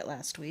write it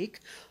last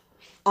week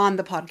on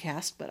the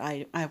podcast, but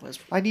I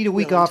need a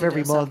week off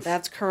every month.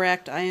 That's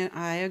correct.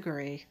 I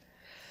agree.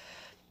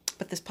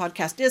 But this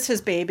podcast is his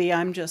baby.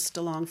 I'm just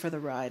along for the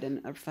ride,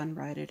 and a fun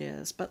ride it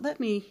is. But let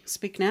me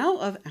speak now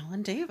of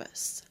Alan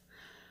Davies.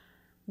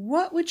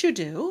 What would you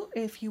do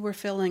if you were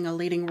filling a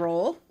leading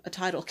role, a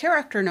title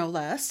character no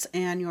less,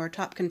 and your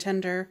top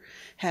contender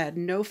had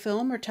no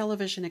film or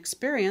television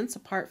experience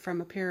apart from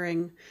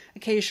appearing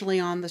occasionally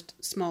on the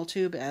small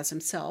tube as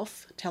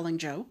himself, telling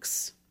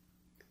jokes?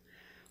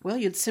 Well,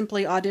 you'd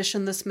simply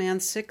audition this man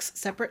 6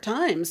 separate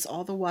times,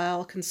 all the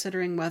while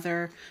considering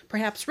whether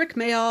perhaps Rick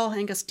Mayall,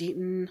 Angus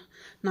Deaton,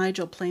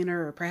 Nigel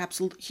Planer, or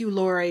perhaps Hugh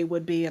Laurie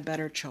would be a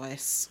better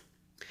choice.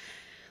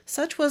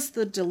 Such was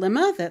the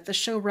dilemma that the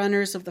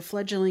showrunners of the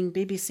fledgling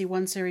BBC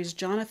One series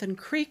Jonathan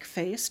Creek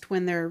faced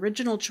when their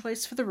original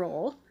choice for the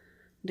role,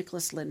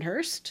 Nicholas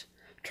Lyndhurst,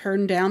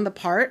 turned down the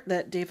part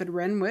that David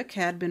Renwick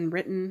had been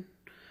written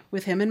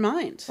with him in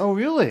mind. Oh,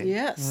 really?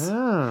 Yes.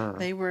 Ah.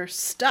 They were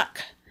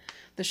stuck.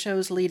 The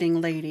show's leading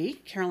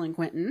lady, Carolyn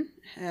Quinton,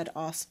 had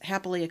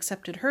happily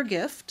accepted her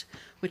gift,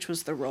 which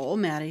was the role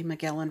Maddie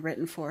Magellan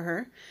written for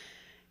her,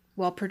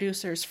 while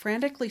producers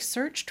frantically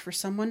searched for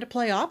someone to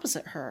play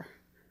opposite her.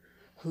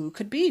 Who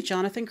could be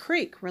Jonathan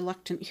Creek,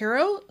 reluctant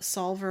hero,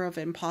 solver of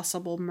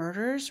impossible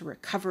murders,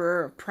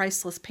 recoverer of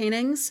priceless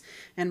paintings,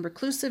 and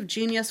reclusive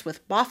genius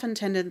with boffin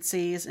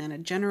tendencies and a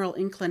general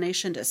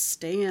inclination to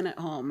stay in at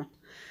home?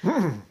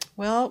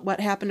 Well, what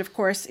happened, of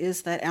course,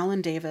 is that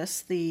Alan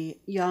Davies, the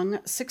young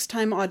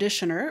 6-time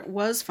auditioner,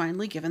 was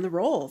finally given the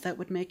role that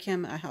would make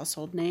him a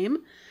household name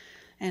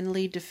and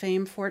lead to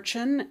fame,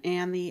 fortune,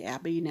 and the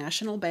Abbey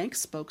National Bank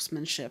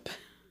spokesmanship.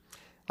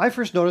 I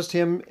first noticed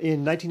him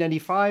in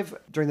 1995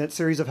 during that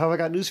series of Have I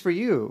Got News for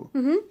You?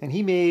 Mm-hmm. And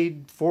he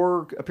made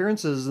 4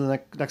 appearances in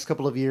the next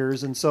couple of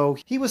years. And so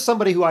he was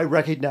somebody who I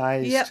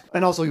recognized. Yep.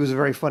 And also he was a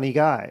very funny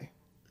guy.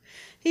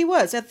 He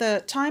was. At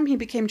the time he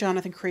became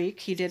Jonathan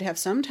Creek, he did have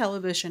some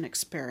television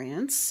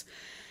experience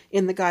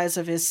in the guise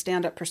of his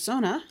stand-up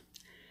persona.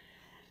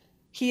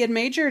 He had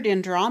majored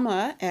in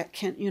drama at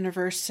Kent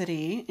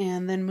University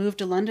and then moved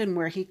to London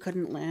where he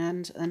couldn't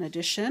land an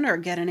audition or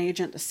get an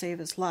agent to save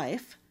his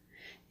life.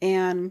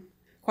 And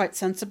quite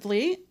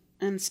sensibly,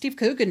 and Steve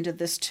Coogan did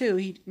this too,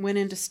 he went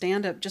into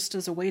stand-up just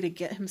as a way to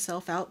get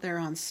himself out there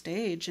on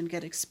stage and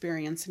get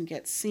experience and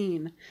get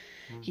seen.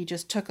 He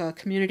just took a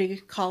community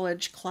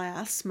college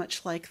class,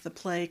 much like the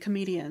play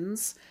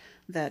Comedians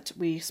that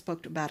we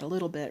spoke about a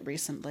little bit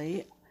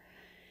recently.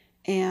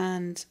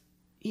 And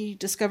he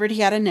discovered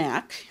he had a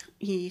knack.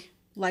 He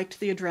liked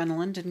the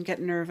adrenaline, didn't get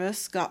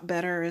nervous, got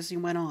better as he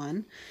went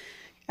on.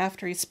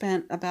 After he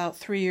spent about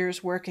 3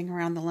 years working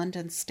around the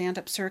London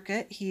stand-up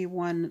circuit, he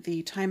won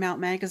the Time Out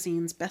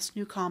magazine's Best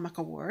New Comic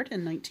Award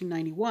in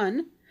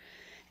 1991.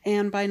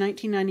 And by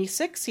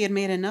 1996, he had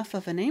made enough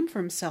of a name for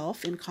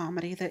himself in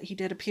comedy that he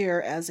did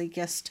appear as a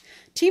guest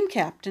team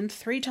captain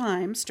 3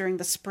 times during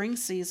the spring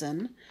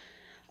season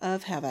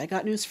of Have I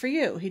Got News for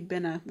You. He'd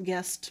been a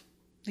guest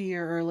the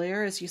year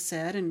earlier, as you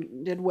said,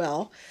 and did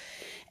well.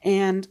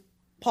 And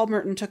Paul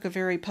Merton took a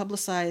very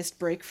publicized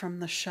break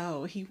from the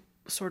show. He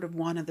sort of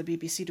wanted the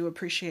BBC to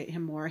appreciate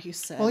him more, he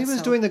said. Well, he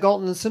was doing the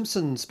Galton and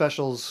Simpson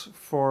specials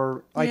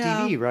for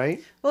ITV,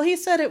 right? Well, he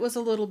said it was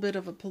a little bit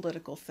of a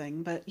political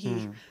thing, but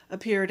he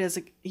appeared as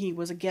he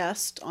was a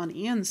guest on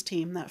Ian's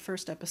team that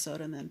first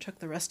episode and then took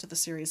the rest of the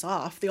series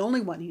off. The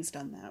only one he's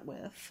done that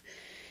with.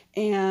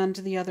 And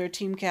the other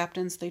team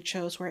captains they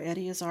chose were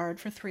Eddie Izzard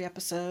for 3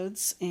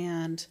 episodes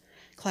and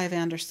Clive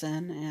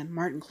Anderson and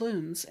Martin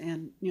Clunes,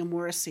 and Neil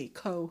Morrissey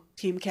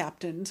co-team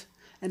captained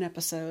an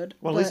episode.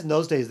 Well, at least in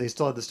those days, they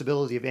still had the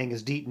stability of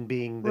Angus Deaton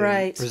being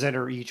the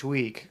presenter each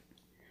week.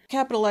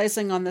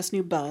 Capitalizing on this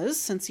new buzz,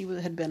 since he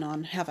had been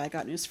on Have I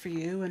Got News for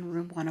You and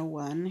Room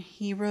 101,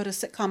 he wrote a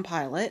sitcom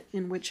pilot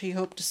in which he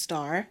hoped to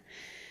star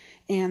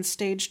and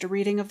staged a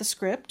reading of the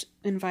script,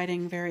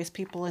 inviting various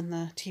people in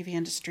the TV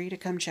industry to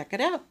come check it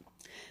out.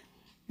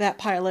 That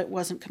pilot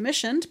wasn't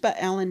commissioned, but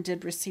Alan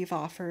did receive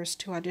offers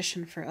to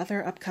audition for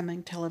other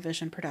upcoming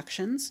television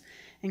productions,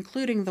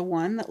 including the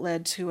one that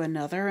led to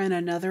another and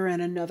another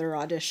and another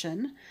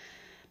audition,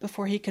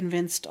 before he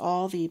convinced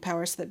all the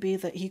powers that be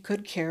that he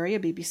could carry a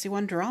BBC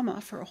One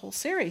drama for a whole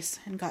series,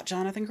 and got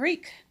Jonathan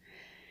Creek.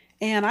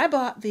 And I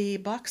bought the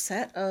box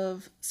set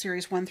of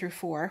series 1 through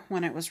 4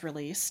 when it was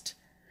released,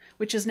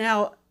 which is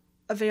now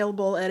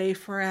available at a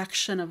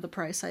fraction of the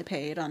price I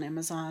paid on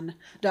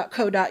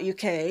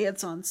Amazon.co.uk.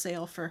 It's on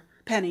sale for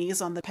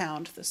pennies on the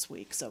pound this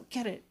week, so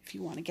get it if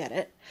you want to get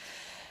it.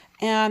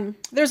 And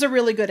there's a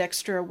really good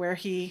extra where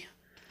he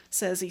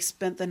says he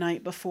spent the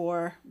night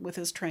before with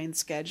his train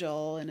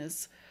schedule and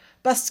his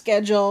bus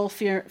schedule,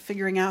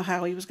 figuring out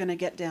how he was going to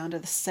get down to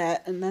the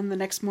set. And then the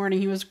next morning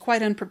he was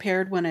quite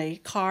unprepared when a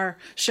car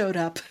showed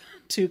up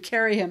to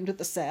carry him to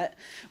the set,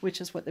 which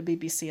is what the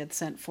BBC had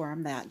sent for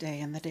him that day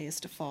and the days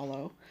to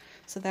follow.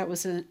 So that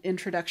was an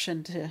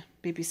introduction to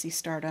BBC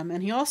stardom.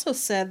 And he also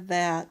said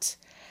that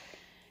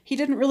he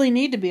didn't really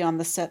need to be on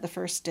the set the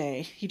first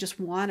day. He just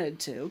wanted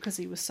to because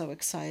he was so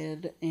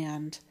excited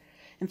and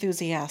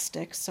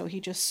enthusiastic. So he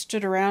just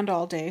stood around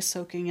all day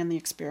soaking in the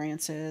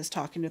experiences,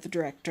 talking to the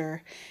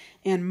director.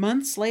 And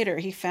months later,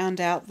 he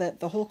found out that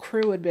the whole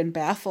crew had been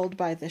baffled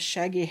by this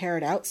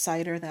shaggy-haired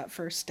outsider that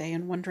first day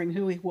and wondering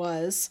who he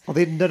was. Well,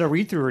 they hadn't done a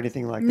read-through or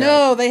anything like that.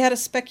 No, they had a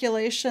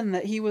speculation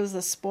that he was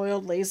a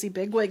spoiled, lazy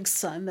bigwig's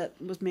son that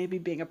was maybe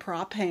being a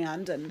prop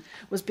hand and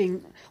was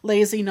being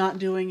lazy, not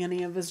doing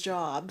any of his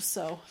jobs.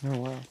 So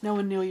no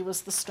one knew he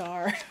was the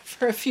star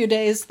for a few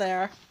days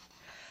there.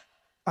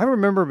 I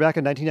remember back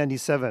in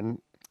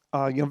 1997...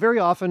 very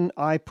often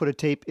I put a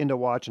tape in to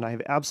watch and I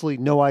have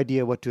absolutely no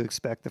idea what to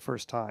expect the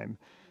first time.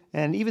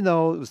 And even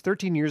though it was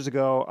 13 years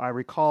ago, I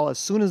recall as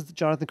soon as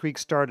Jonathan Creek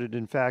started,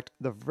 in fact,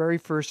 the very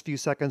first few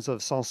seconds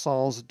of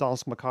Saint-Saëns'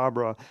 Danse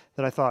Macabre,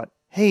 that I thought,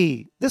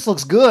 hey, this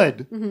looks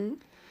good. Mm-hmm.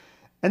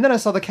 And then I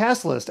saw the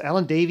cast list,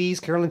 Alan Davies,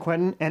 Carolyn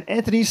Quentin, and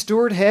Anthony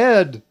Stewart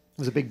Head.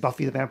 I was a big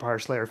Buffy the Vampire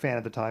Slayer fan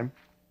at the time.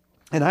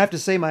 And I have to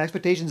say my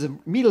expectations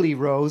immediately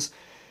rose,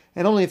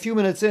 and only a few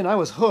minutes in, I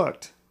was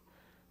hooked.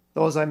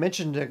 Though, as I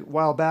mentioned a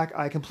while back,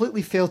 I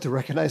completely failed to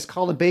recognize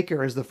Colin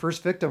Baker as the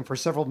first victim for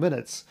several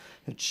minutes.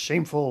 It's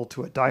shameful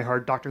to a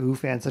diehard Doctor Who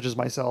fan such as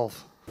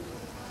myself.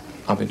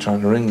 I've been trying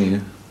to ring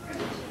you.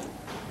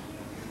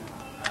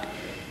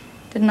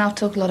 Didn't I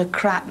talk a lot of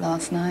crap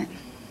last night?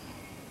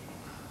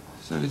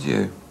 So did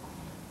you.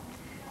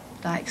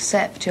 But I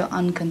accept your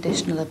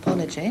unconditional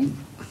apology.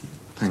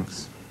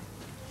 Thanks.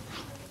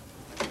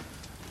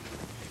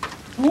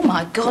 Oh,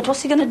 my God,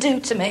 what's he going to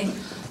do to me?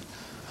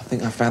 I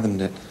think I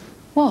fathomed it.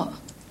 What?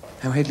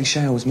 How Hadley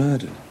Shale was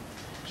murdered.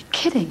 You're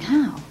kidding,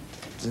 how?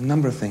 There's a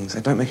number of things. They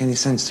don't make any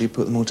sense till you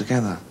put them all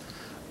together.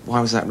 Why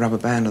was that rubber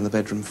band on the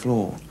bedroom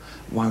floor?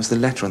 Why was the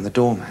letter on the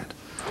doormat?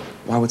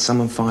 Why would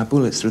someone fire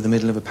bullets through the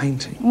middle of a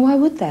painting? Why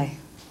would they?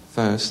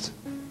 First,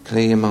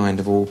 clear your mind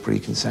of all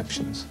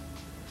preconceptions.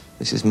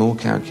 This is more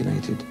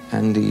calculated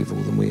and evil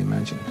than we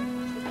imagined.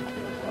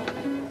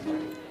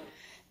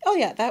 Oh,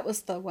 yeah, that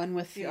was the one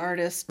with the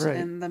artist Right.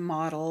 and the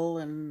model,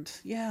 and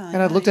And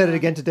I looked at it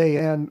again today,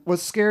 and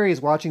what's scary is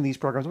watching these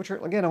programs, which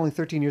are, again, only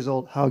 13 years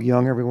old, how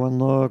young everyone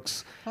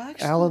looks. Well,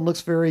 actually, Alan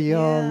looks very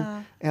young.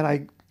 yeah. And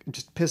I'm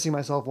just pissing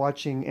myself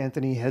watching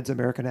Anthony Head's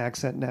American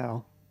accent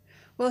now.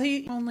 Well,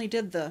 he only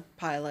did the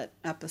pilot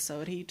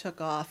episode. He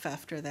took off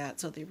after that,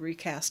 so they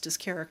recast his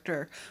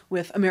character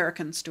with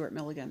American Stuart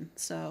Milligan.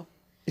 So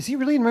Is he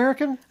really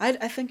American?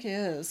 I think he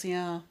is,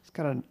 yeah. It's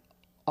got an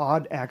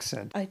odd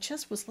accent. I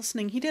just was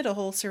listening. He did a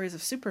whole series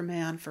of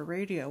Superman for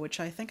radio, which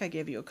I think I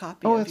gave you a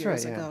copy Oh, of that's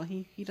years right, yeah.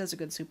 ago. He does a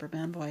good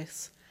Superman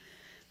voice.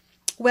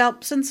 Well,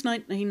 since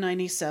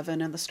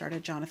 1997 and the start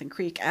of Jonathan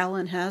Creek,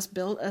 Alan has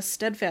built a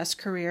steadfast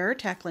career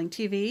tackling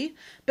TV,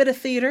 bit of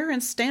theater,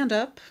 and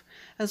stand-up,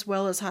 as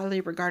well as highly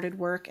regarded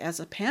work as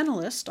a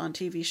panelist on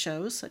TV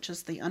shows such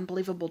as The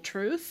Unbelievable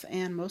Truth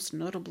and most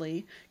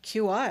notably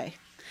QI,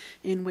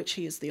 in which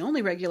he is the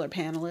only regular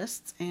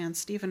panelist and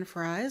Stephen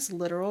Fry's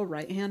literal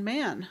right-hand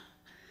man.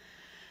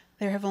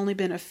 There have only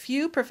been a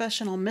few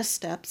professional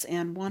missteps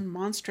and one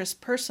monstrous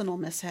personal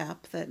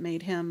mishap that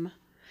made him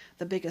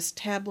the biggest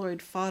tabloid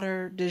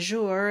fodder du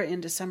jour in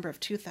December of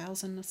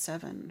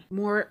 2007.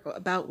 More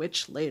about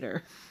which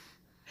later.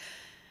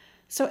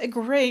 So a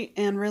great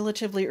and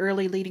relatively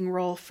early leading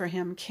role for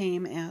him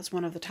came as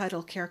one of the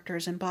title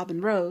characters in Bob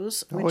and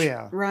Rose, which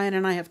Ryan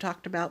and I have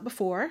talked about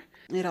before.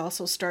 It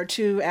also starred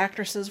two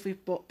actresses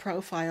we've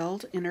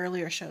profiled in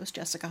earlier shows,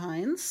 Jessica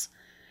Hines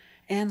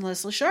and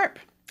Leslie Sharp.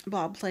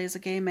 Bob plays a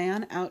gay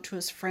man out to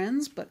his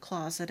friends but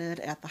closeted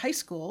at the high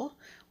school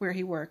where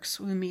he works,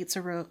 who meets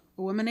a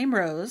woman named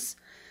Rose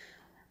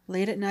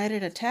late at night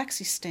at a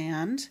taxi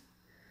stand,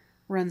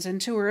 runs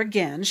into her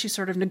again. She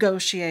sort of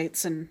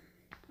negotiates and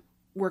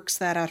works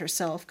that out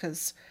herself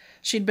because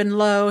she'd been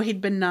low,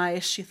 he'd been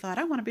nice. She thought,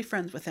 I want to be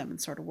friends with him,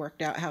 and sort of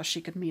worked out how she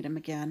could meet him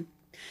again.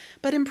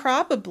 But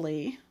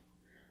improbably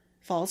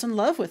falls in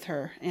love with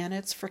her, and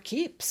it's for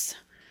keeps.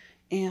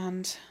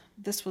 And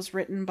this was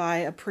written by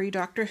a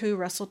pre-Doctor Who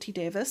Russell T.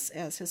 Davies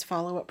as his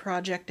follow-up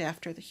project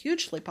after the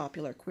hugely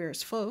popular Queer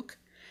as Folk.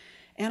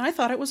 And I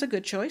thought it was a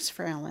good choice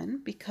for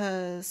Alan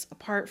because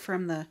apart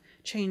from the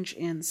change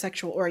in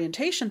sexual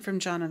orientation from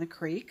Jonathan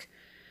Creek,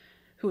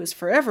 who is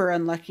forever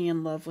unlucky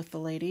in love with the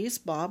ladies,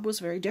 Bob was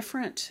very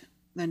different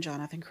than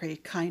Jonathan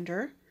Creek,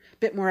 kinder, a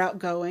bit more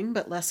outgoing,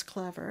 but less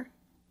clever.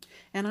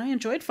 And I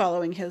enjoyed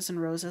following his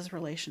and Rose's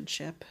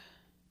relationship.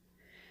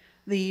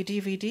 The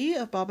DVD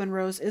of Bob and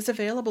Rose is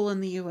available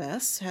in the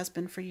U.S., has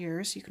been for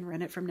years. You can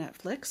rent it from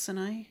Netflix, and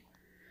I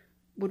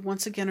would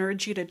once again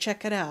urge you to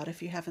check it out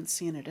if you haven't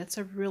seen it. It's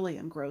a really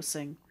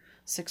engrossing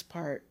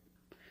 6-part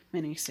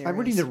miniseries. I'm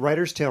reading The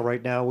Writer's Tale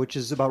right now, which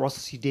is about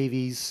Russell T.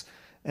 Davies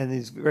and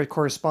his very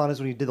correspondence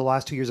when he did the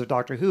last 2 years of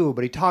Doctor Who,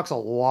 but he talks a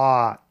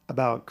lot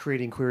about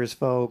creating Queer as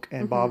Folk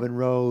and Bob and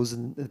Rose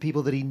and the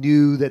people that he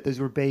knew that those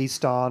were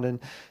based on and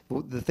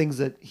the things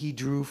that he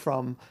drew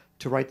from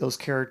to write those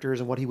characters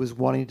and what he was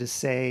wanting to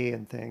say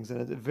and things. And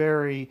it's a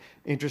very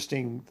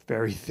interesting,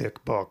 very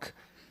thick book.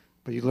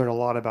 But you learn a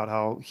lot about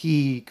how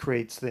he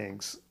creates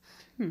things.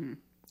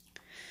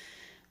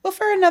 Well,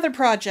 for another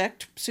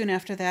project, soon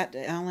after that,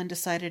 Alan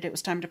decided it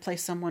was time to play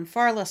someone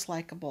far less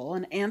likable,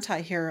 an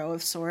anti-hero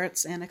of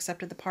sorts, and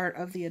accepted the part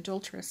of the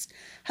adulterous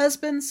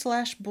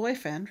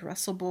husband/boyfriend,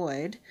 Russell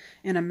Boyd,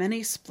 in A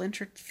Many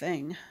Splintered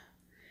Thing.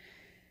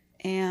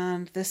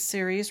 And this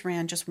series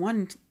ran just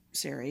one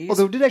series. Well,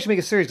 they did actually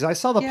make a series, because I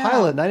saw the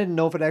pilot, and I didn't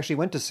know if it actually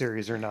went to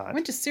series or not. It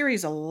went to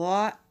series a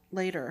lot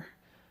later.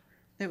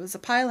 It was a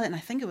pilot, and I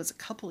think it was a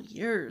couple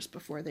years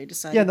before they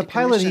decided to Yeah, in the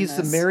pilot, he's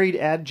this. the married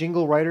ad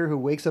jingle writer who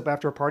wakes up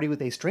after a party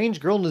with a strange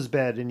girl in his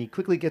bed, and he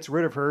quickly gets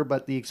rid of her,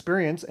 but the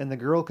experience and the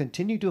girl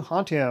continue to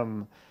haunt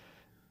him.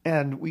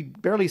 And we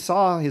barely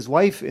saw his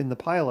wife in the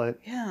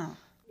pilot. Yeah.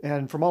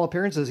 And from all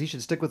appearances, he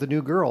should stick with the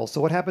new girl. So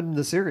what happened in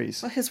the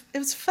series? Well, it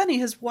was funny.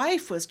 His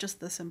wife was just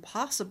this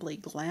impossibly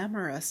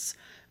glamorous,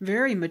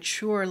 very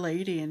mature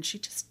lady, and she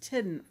just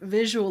didn't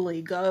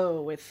visually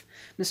go with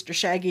Mr.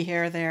 Shaggy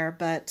Hair there,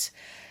 but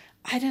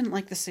I didn't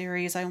like the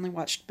series. I only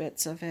watched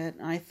bits of it.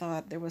 I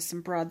thought there was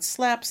some broad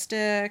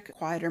slapstick,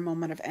 quieter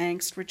moment of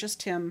angst, where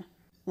just him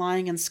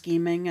lying and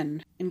scheming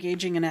and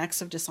engaging in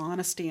acts of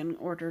dishonesty in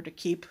order to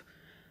keep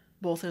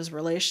both his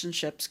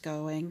relationships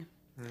going.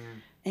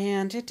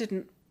 And it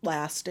didn't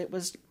last. It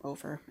was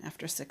over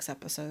after 6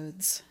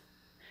 episodes.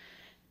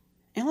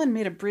 Alan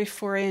made a brief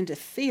foray into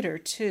theater,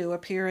 too,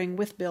 appearing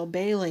with Bill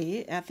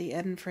Bailey at the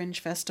Eden Fringe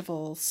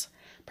Festival's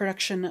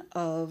production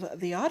of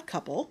The Odd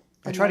Couple.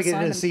 I tried to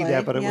get in to see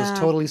that, but it was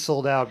totally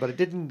sold out, but it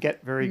didn't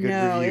get very good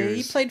reviews. No,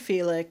 he played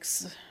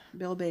Felix.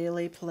 Bill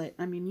Bailey played...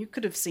 I mean, you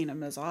could have seen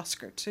him as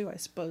Oscar, too, I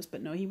suppose,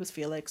 but no, he was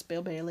Felix.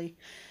 Bill Bailey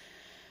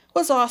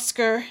was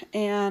Oscar,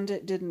 and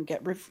it didn't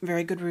get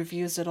very good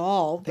reviews at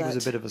all. I think it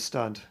was a bit of a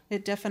stunt.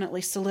 It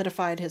definitely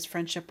solidified his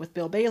friendship with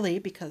Bill Bailey,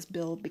 because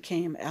Bill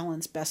became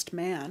Alan's best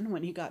man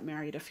when he got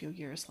married a few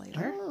years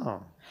later.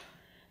 Oh.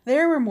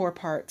 There were more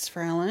parts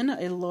for Alan,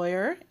 a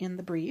lawyer in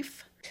The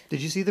Brief.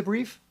 Did you see The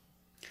Brief?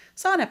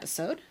 Saw an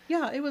episode.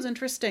 Yeah, it was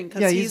interesting.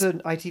 Yeah, he's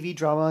an ITV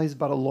drama. He's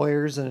about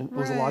lawyers, and it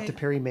owes a lot to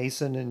Perry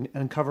Mason and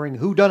uncovering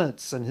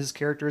whodunits. And his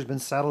character has been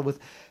saddled with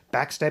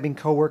backstabbing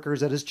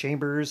coworkers at his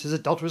chambers, his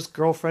adulterous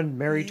girlfriend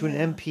married to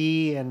an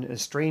MP, and a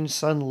strange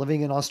son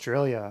living in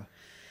Australia.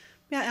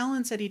 Yeah,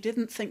 Alan said he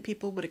didn't think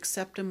people would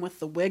accept him with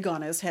the wig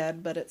on his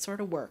head, but it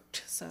sort of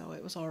worked, so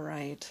it was all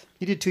right.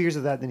 He did 2 years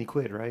of that, and then he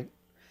quit, right?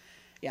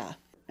 Yeah.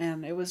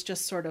 And it was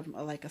just sort of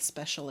like a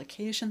special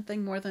occasion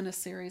thing more than a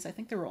series. I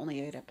think there were only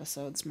 8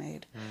 episodes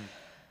made.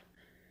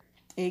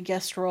 A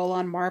guest role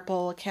on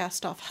Marple, a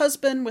cast-off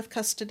husband with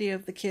custody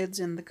of the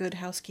kids in The Good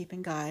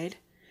Housekeeping Guide,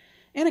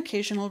 and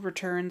occasional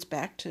returns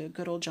back to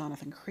good old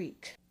Jonathan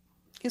Creek.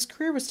 His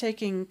career was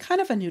taking kind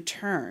of a new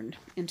turn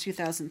in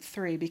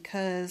 2003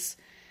 because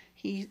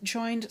he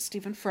joined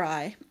Stephen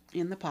Fry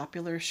in the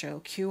popular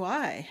show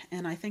QI,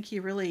 and I think he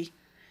really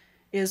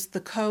is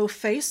the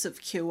co-face of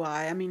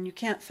QI. I mean, you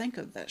can't think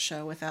of that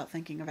show without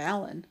thinking of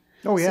Alan.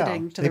 Oh, yeah.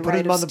 Sitting to they the put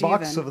right him of on the Stephen.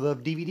 box of the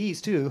DVDs,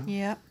 too.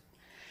 Yep.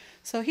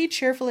 So he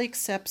cheerfully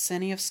accepts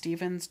any of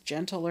Stephen's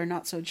gentle or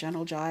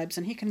not-so-gentle jibes,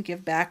 and he can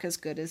give back as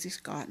good as he's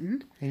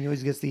gotten. And he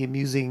always gets the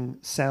amusing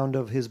sound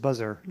of his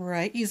buzzer.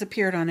 Right. He's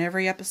appeared on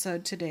every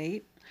episode to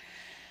date.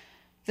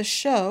 The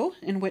show,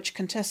 in which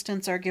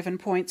contestants are given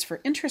points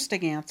for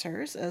interesting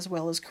answers as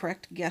well as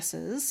correct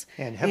guesses.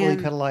 And heavily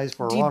penalized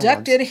for wrong ones.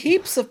 Deducted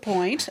heaps of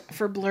point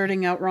for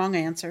blurting out wrong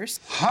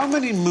answers. How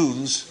many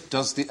moons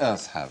does the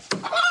Earth have?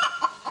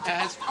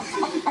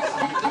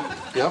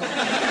 Yep. The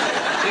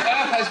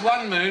Earth has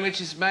one moon, which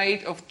is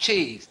made of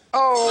cheese.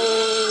 Oh!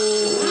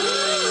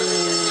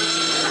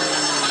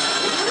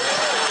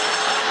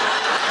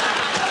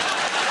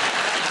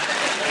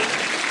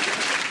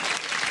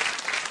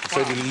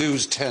 I'm afraid you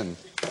lose 10.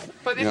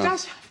 But it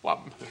does have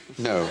one moon.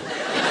 No.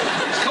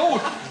 It's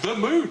called the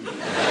moon.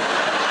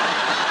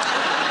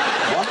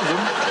 One of them.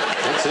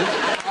 That's it.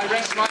 I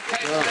rest my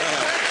case.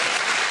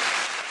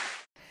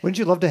 Wouldn't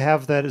you love to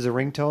have that as a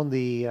ringtone,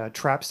 the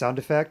trap sound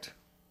effect?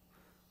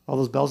 All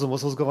those bells and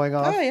whistles going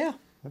off? Oh, yeah.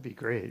 That'd be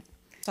great.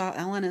 Saw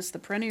Alan as the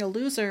perennial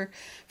loser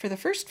for the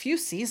first few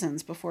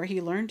seasons before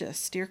he learned to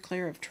steer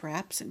clear of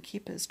traps and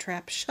keep his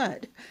trap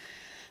shut.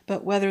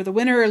 But whether the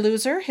winner or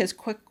loser, his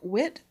quick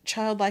wit,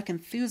 childlike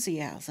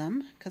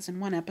enthusiasm, because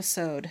in one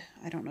episode,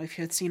 I don't know if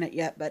you had seen it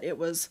yet, but it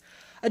was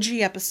a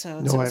G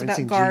episode. No, so it I was haven't about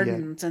seen G yet.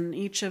 gardens, and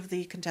each of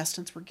the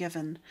contestants were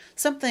given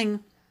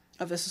something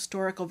of a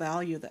historical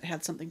value that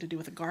had something to do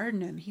with a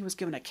garden, and he was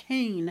given a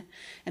cane,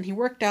 and he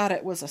worked out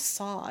it was a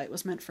saw. It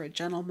was meant for a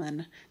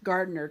gentleman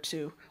gardener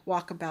to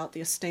walk about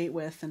the estate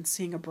with, and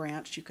seeing a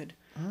branch, you could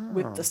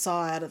whip the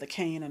saw out of the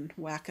cane and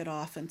whack it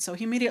off. And so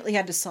he immediately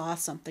had to saw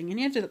something, and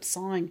he ended up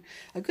sawing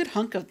a good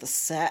hunk of the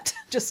set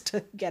just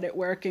to get it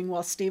working,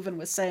 while Stephen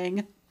was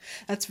saying,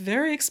 "That's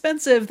very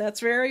expensive, that's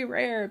very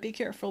rare, be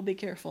careful, be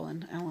careful,"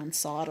 and Alan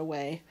sawed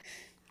away.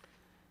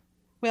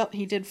 Well,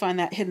 he did find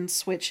that hidden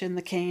switch in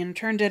the cane,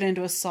 turned it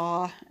into a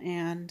saw,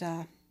 and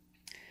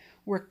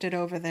worked it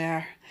over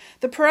there.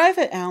 The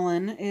private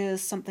Alan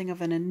is something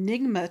of an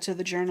enigma to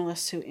the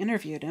journalists who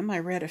interviewed him. I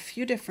read a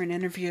few different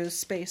interviews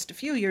spaced a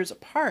few years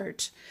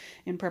apart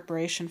in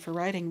preparation for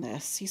writing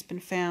this. He's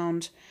been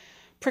found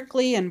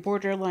prickly and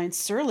borderline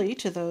surly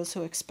to those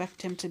who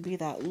expect him to be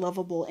that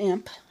lovable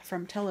imp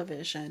from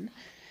television.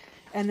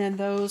 And then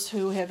those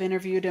who have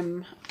interviewed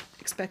him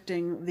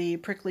expecting the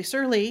prickly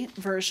surly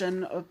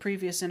version of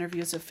previous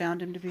interviews have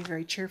found him to be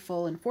very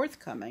cheerful and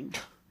forthcoming.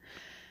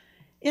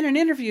 In an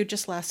interview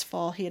just last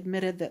fall, he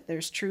admitted that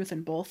there's truth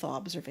in both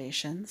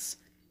observations.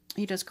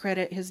 He does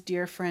credit his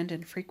dear friend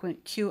and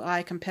frequent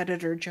QI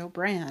competitor Jo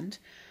Brand,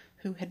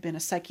 who had been a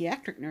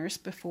psychiatric nurse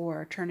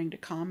before turning to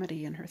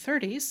comedy in her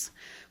 30s,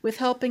 with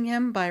helping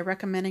him by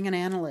recommending an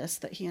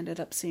analyst that he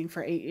ended up seeing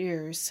for 8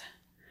 years.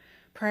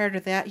 Prior to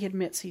that, he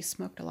admits he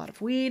smoked a lot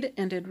of weed,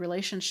 ended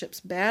relationships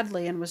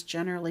badly, and was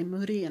generally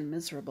moody and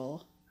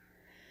miserable.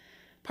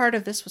 Part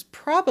of this was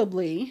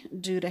probably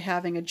due to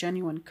having a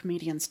genuine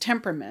comedian's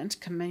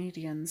temperament.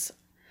 Comedians,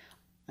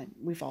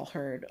 we've all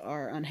heard,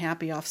 are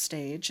unhappy off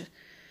stage.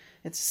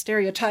 It's a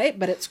stereotype,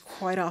 but it's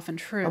quite often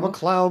true. I'm a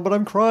clown, but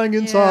I'm crying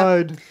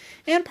inside.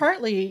 Yeah. And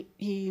partly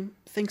he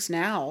thinks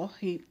now,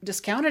 he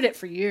discounted it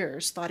for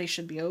years, thought he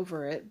should be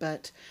over it,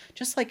 but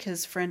just like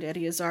his friend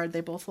Eddie Izzard,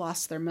 they both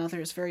lost their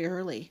mothers very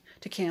early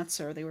to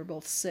cancer. They were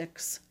both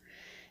 6.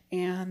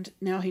 And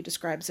now he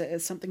describes it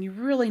as something you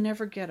really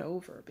never get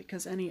over,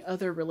 because any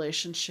other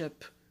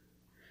relationship,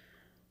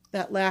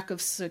 that lack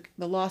of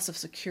the loss of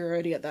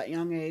security at that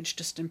young age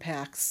just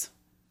impacts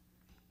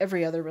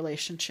every other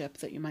relationship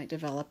that you might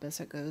develop as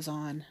it goes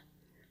on.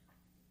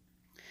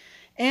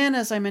 And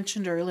as I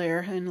mentioned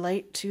earlier, in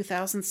late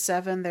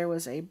 2007, there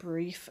was a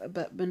brief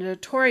but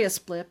notorious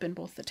blip in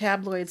both the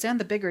tabloids and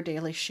the bigger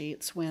daily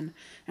sheets when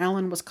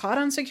Alan was caught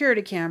on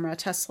security camera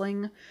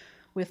tussling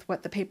with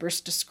what the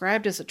papers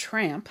described as a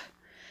tramp,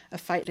 a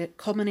fight that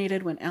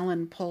culminated when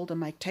Alan pulled a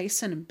Mike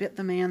Tyson and bit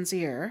the man's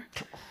ear.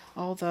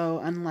 Although,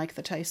 unlike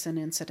the Tyson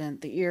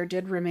incident, the ear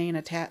did remain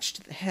attached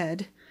to the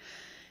head.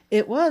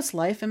 It was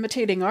life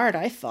imitating art,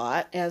 I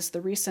thought, as the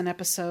recent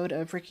episode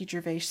of Ricky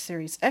Gervais'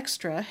 series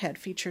Extra had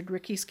featured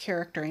Ricky's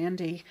character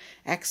Andy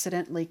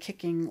accidentally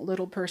kicking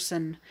little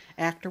person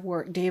actor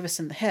Warwick Davis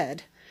in the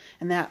head.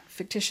 And that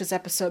fictitious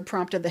episode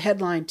prompted the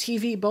headline,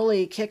 "TV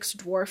Bully Kicks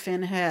Dwarf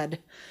in Head."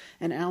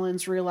 And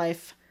Alan's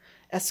real-life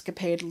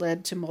escapade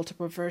led to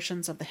multiple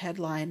versions of the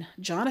headline,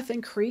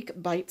 "Jonathan Creek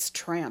Bites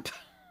Tramp."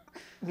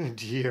 Oh,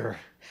 dear.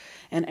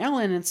 And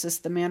Alan insists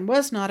the man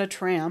was not a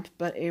tramp,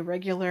 but a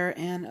regular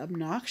and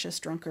obnoxious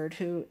drunkard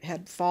who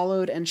had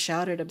followed and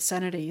shouted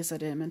obscenities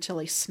at him until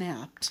he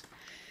snapped.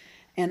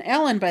 And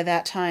Alan, by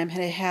that time,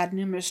 had had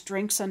numerous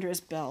drinks under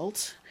his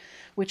belt,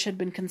 which had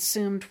been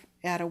consumed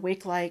at a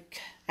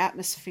wake-like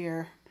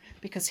atmosphere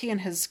because he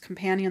and his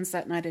companions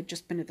that night had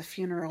just been at the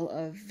funeral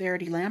of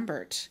Verity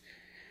Lambert,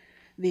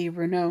 the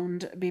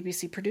renowned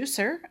BBC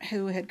producer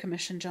who had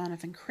commissioned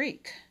Jonathan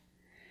Creek.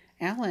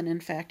 Alan, in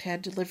fact,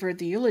 had delivered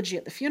the eulogy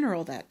at the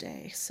funeral that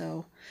day,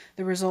 so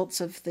the results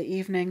of the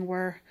evening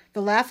were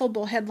the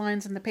laughable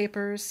headlines in the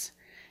papers,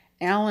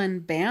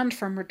 Alan banned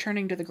from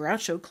returning to the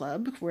Groucho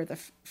Club, where the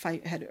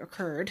fight had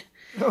occurred,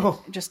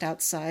 just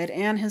outside,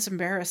 and his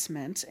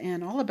embarrassment,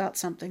 and all about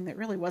something that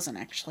really wasn't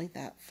actually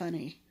that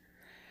funny.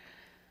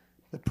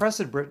 The press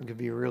in Britain can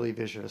be really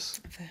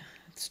vicious.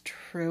 That's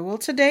true. Well,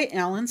 today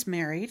Alan's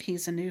married.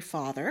 He's a new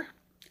father.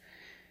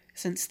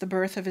 Since the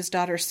birth of his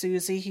daughter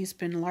Susie, he's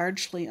been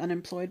largely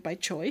unemployed by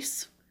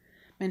choice.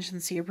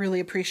 Mentions he really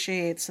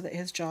appreciates that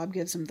his job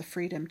gives him the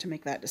freedom to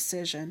make that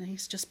decision.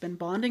 He's just been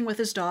bonding with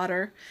his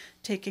daughter,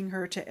 taking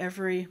her to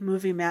every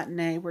movie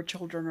matinee where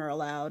children are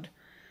allowed,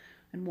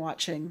 and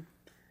watching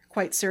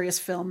quite serious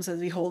films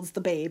as he holds the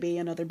baby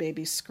and other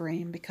babies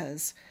scream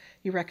because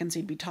he reckons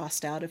he'd be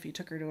tossed out if he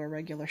took her to a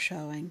regular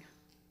showing.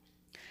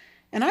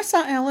 And I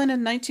saw Alan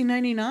in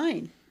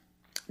 1999.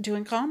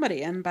 Doing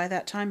comedy, and by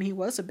that time he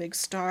was a big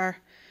star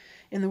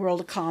in the world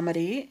of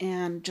comedy,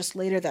 and just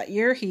later that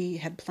year he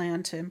had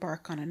planned to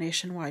embark on a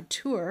nationwide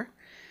tour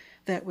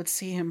that would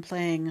see him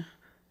playing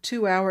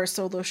 2-hour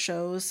solo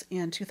shows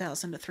in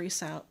 2,000 to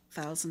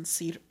 3,000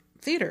 seat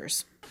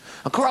theaters.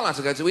 I'd quite like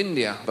to go to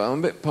India, but I'm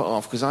a bit put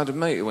off because I had a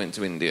mate who went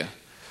to India.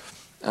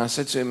 And I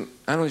said to him,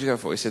 "How long did you go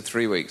for?" He said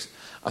 3 weeks.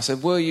 I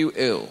said, "Were you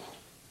ill?"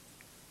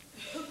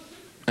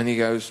 And he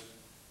goes,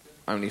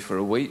 "Only for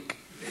a week."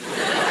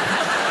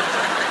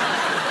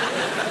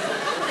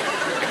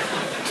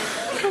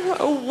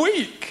 A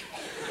week?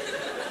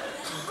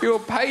 You're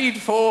paid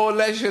for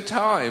leisure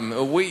time,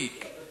 a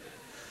week.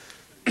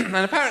 And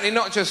apparently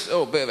not just,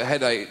 a bit of a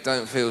headache,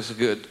 don't feel so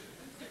good,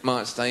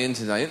 might stay in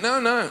today.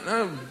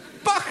 No,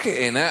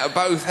 bucketing out of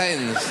both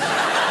ends.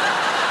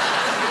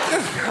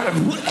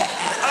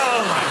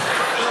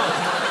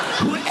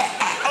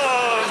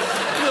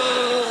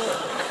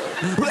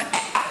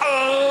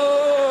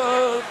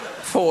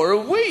 For a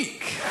week.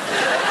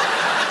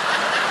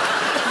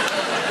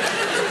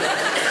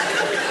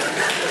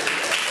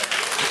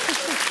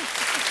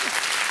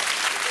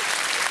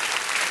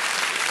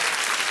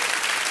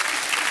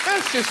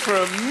 just for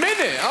a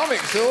minute. I'm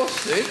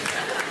exhausted.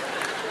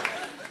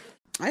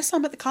 I saw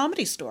him at the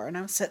Comedy Store, and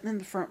I was sitting in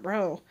the front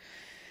row.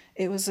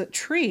 It was a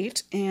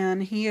treat,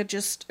 and he had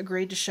just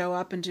agreed to show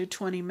up and do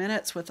 20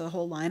 minutes with a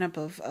whole lineup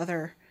of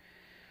other,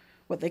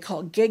 what they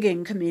call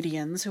gigging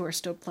comedians who are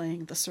still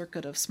playing the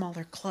circuit of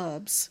smaller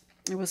clubs.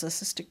 It was a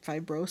cystic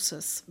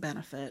fibrosis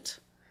benefit.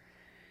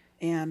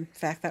 And in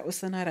fact, that was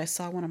the night I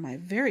saw one of my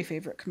very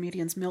favorite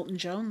comedians, Milton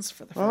Jones,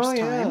 for the first time.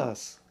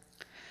 Yes.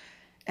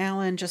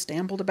 Alan just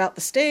ambled about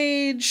the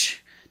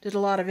stage, did a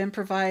lot of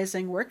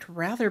improvising, worked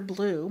rather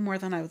blue, more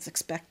than I was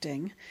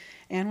expecting,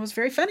 and was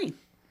very funny,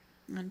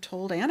 and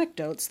told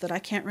anecdotes that I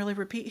can't really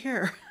repeat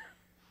here.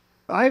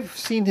 I've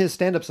seen his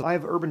stand-ups. I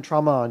have Urban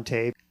Trauma on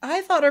tape.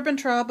 I thought Urban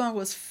Trauma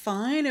was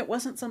fine. It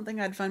wasn't something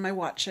I'd find my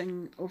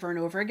watching over and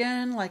over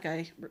again, like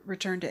I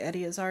return to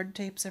Eddie Izzard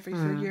tapes every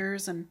few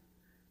years and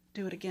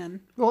do it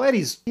again. Well,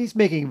 he's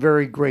making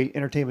very great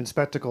entertainment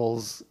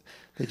spectacles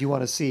that you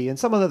want to see. And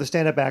some of the other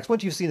stand-up acts,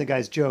 once you've seen the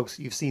guy's jokes,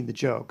 you've seen the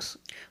jokes.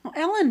 Well,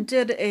 Alan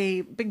did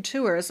a big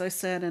tour, as I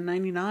said, in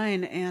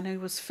 99, and it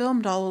was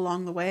filmed all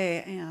along the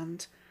way,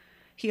 and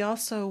he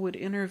also would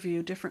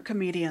interview different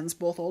comedians,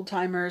 both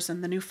old-timers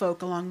and the new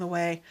folk along the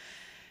way.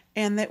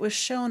 And that was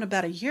shown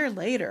about a year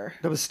later.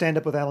 That was Stand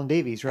Up with Alan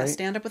Davies, right?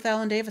 Stand Up with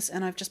Alan Davies,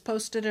 and I've just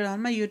posted it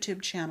on my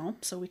YouTube channel,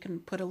 so we can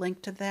put a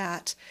link to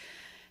that.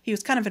 He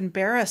was kind of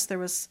embarrassed. There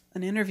was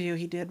an interview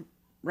he did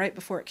right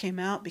before it came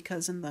out,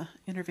 because in the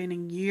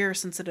intervening year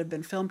since it had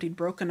been filmed, he'd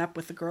broken up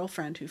with the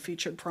girlfriend who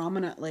featured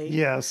prominently.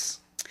 Yes.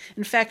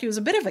 In fact, he was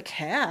a bit of a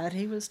cad.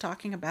 He was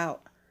talking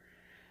about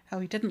how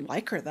he didn't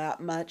like her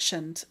that much,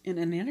 and in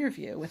an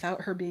interview,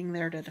 without her being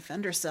there to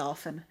defend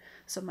herself. And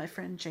so my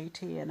friend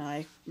JT and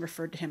I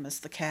referred to him as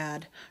the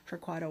cad for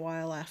quite a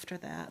while after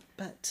that.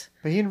 But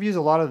he interviews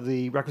a lot of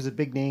the requisite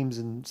big names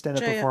and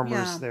stand-up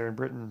performers there in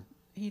Britain.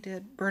 He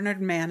did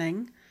Bernard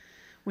Manning,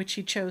 which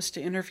he chose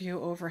to interview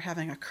over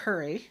having a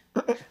curry.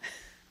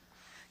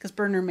 Because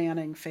Bernard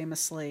Manning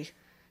famously...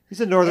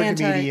 He's a northern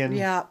comedian.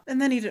 Yeah,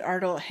 and then he did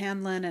Ardell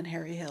Hanlon and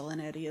Harry Hill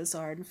and Eddie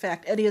Izzard. In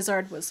fact, Eddie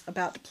Izzard was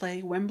about to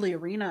play Wembley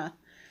Arena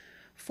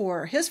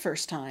for his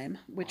first time,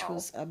 which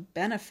was a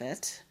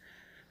benefit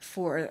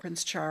for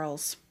Prince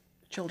Charles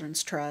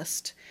Children's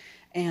Trust.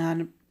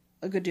 And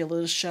a good deal of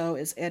the show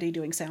is Eddie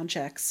doing sound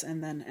checks,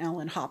 and then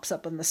Alan hops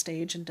up on the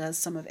stage and does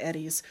some of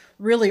Eddie's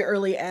really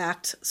early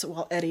act, so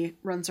while Eddie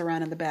runs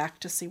around in the back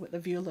to see what the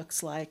view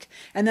looks like.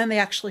 And then they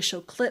actually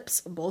show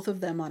clips of both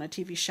of them on a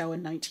TV show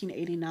in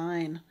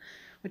 1989,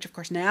 which of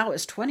course now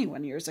is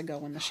 21 years ago.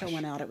 When the show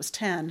went out, it was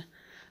 10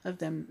 of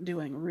them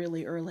doing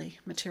really early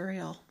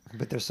material.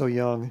 But they're so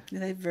young.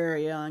 They're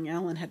very young.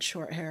 Alan had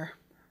short hair.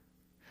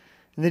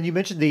 And then you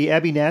mentioned the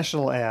Abbey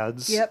National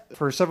ads. Yep.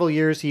 For several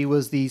years, he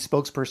was the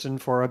spokesperson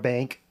for a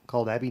bank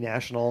called Abbey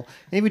National.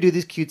 And he would do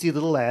these cutesy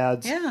little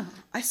ads. Yeah.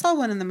 I saw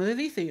one in the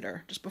movie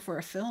theater just before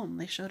a film.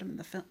 They showed him in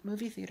the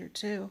movie theater,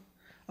 too,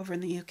 over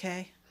in the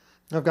UK.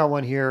 I've got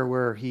one here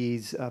where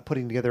he's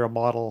putting together a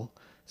model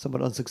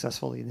somewhat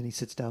unsuccessfully, and then he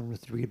sits down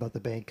to read about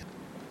the bank.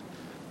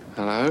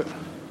 Hello?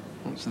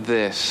 What's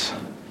this?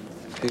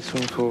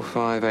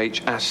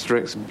 6145H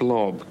asterisk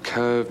blob,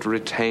 curved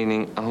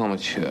retaining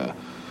armature.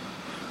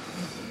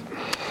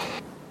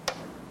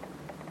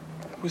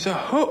 It was a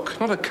hook,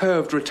 not a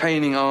curved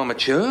retaining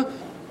armature.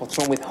 What's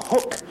wrong with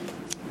hook?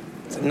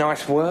 It's a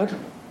nice word.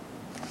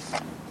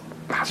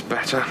 That's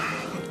better.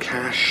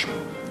 Cash,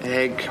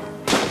 egg,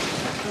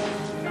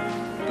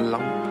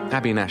 lump.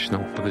 Abbey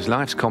National, because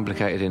life's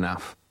complicated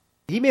enough.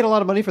 He made a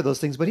lot of money for those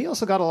things, but he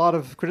also got a lot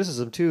of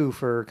criticism, too,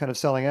 for kind of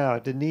selling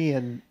out, didn't he?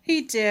 And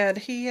he did.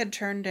 He had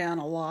turned down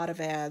a lot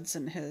of ads,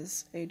 and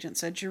his agent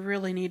said, "You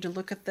really need to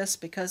look at this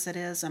because it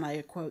is," and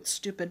I quote,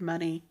 "stupid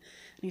money."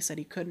 And he said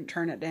he couldn't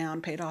turn it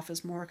down, paid off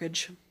his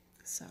mortgage.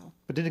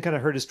 But didn't it kind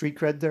of hurt his street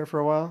cred there for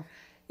a while?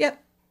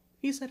 Yep.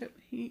 He said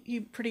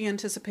he pretty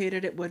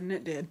anticipated it wouldn't.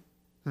 It did.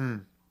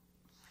 Well,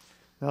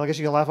 I guess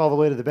you can laugh all the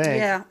way to the bank.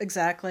 Yeah,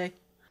 exactly.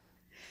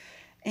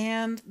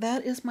 And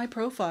that is my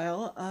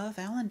profile of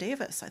Alan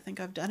Davies. I think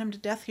I've done him to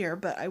death here,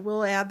 but I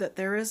will add that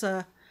there is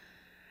a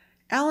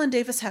Alan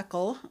Davies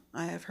heckle.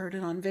 I have heard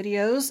it on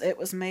videos. It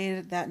was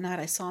made that night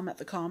I saw him at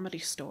the Comedy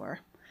Store.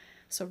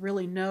 So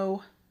really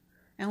no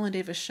Alan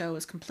Davies show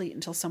is complete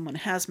until someone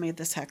has made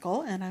this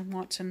heckle, and I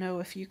want to know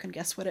if you can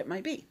guess what it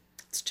might be.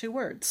 It's 2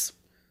 words.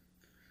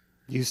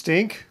 You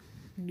stink?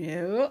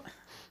 No.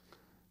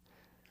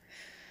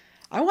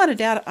 I wanted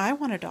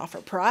to offer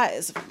a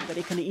prize. If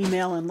anybody can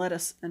email and let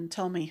us and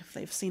tell me if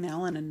they've seen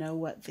Alan and know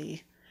what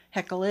the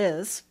heckle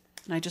is.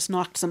 And I just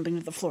knocked something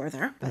to the floor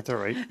there. But... That's all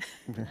right.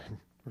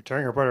 We're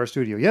tearing apart our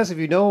studio. Yes, if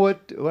you know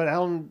what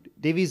Alan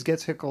Davies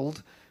gets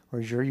heckled,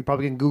 or sure, you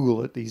probably can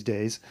Google it these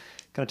days.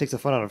 Kind of takes the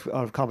fun out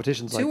of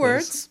competitions like this. 2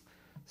 words.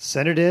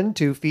 Send it in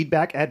to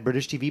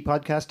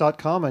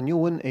feedback@BritishTVPodcast.com and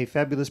you'll win a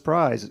fabulous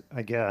prize,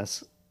 I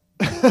guess.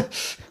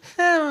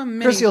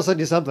 Chrissy will send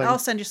you something. I'll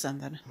send you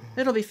something.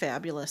 It'll be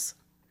fabulous.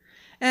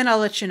 And I'll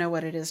let you know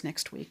what it is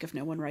next week if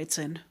no one writes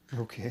in.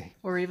 Okay.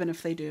 Or even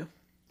if they do.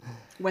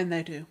 When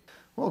they do.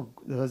 Well,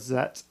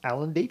 that's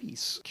Alan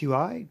Davies.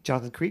 QI,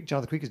 Jonathan Creek.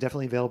 Jonathan Creek is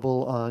definitely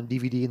available on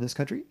DVD in this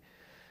country.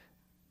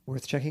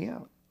 Worth checking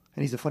out.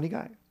 And he's a funny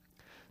guy.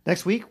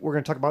 Next week, we're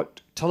going to talk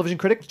about television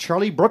critic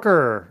Charlie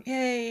Brooker.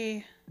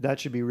 Yay. That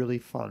should be really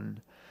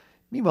fun.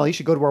 Meanwhile, you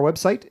should go to our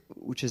website,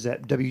 which is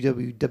at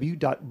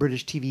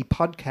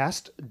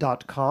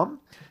www.britishtvpodcast.com.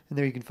 And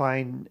there you can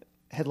find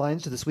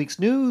headlines to this week's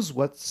news,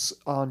 what's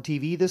on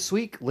TV this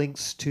week,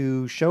 links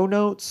to show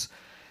notes,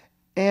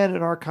 and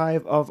an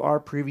archive of our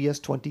previous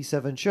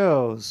 27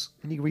 shows.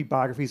 And you can read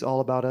biographies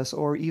all about us,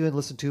 or even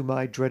listen to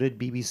my dreaded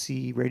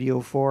BBC Radio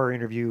 4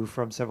 interview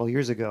from several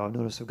years ago. I've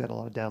noticed I've got a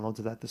lot of downloads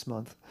of that this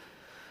month.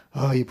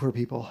 Oh, you poor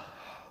people.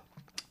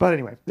 But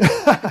anyway,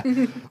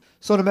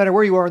 so no matter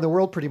where you are in the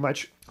world, pretty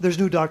much, there's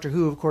new Doctor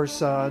Who, of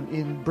course,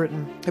 in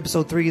Britain.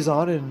 Episode 3 is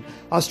on. In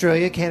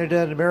Australia,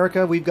 Canada, and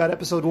America, we've got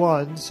episode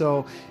 1.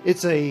 So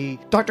it's a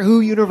Doctor Who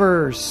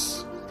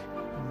universe.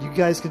 You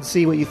guys can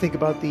see what you think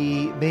about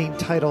the main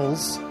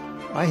titles.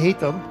 I hate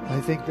them. I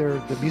think the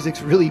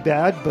music's really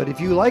bad. But if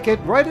you like it,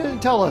 write it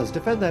and tell us.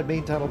 Defend that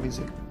main title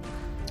music.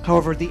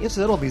 However, the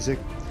incidental music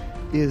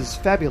is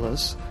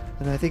fabulous.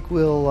 And I think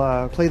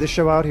we'll play the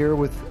show out here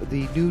with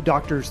the new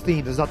Doctor's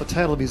theme. This is not the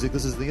title music.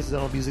 This is the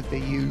incidental music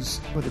they use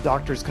when the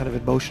Doctor's kind of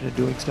in motion and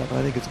doing stuff. And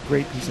I think it's a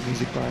great piece of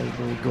music by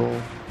Murray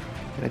Gold.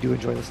 And I do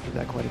enjoy listening to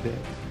that quite a bit.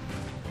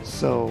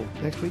 So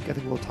next week, I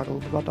think we'll talk a little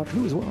bit about Doctor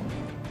Who as well.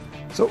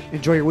 So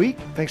enjoy your week.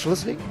 Thanks for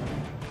listening.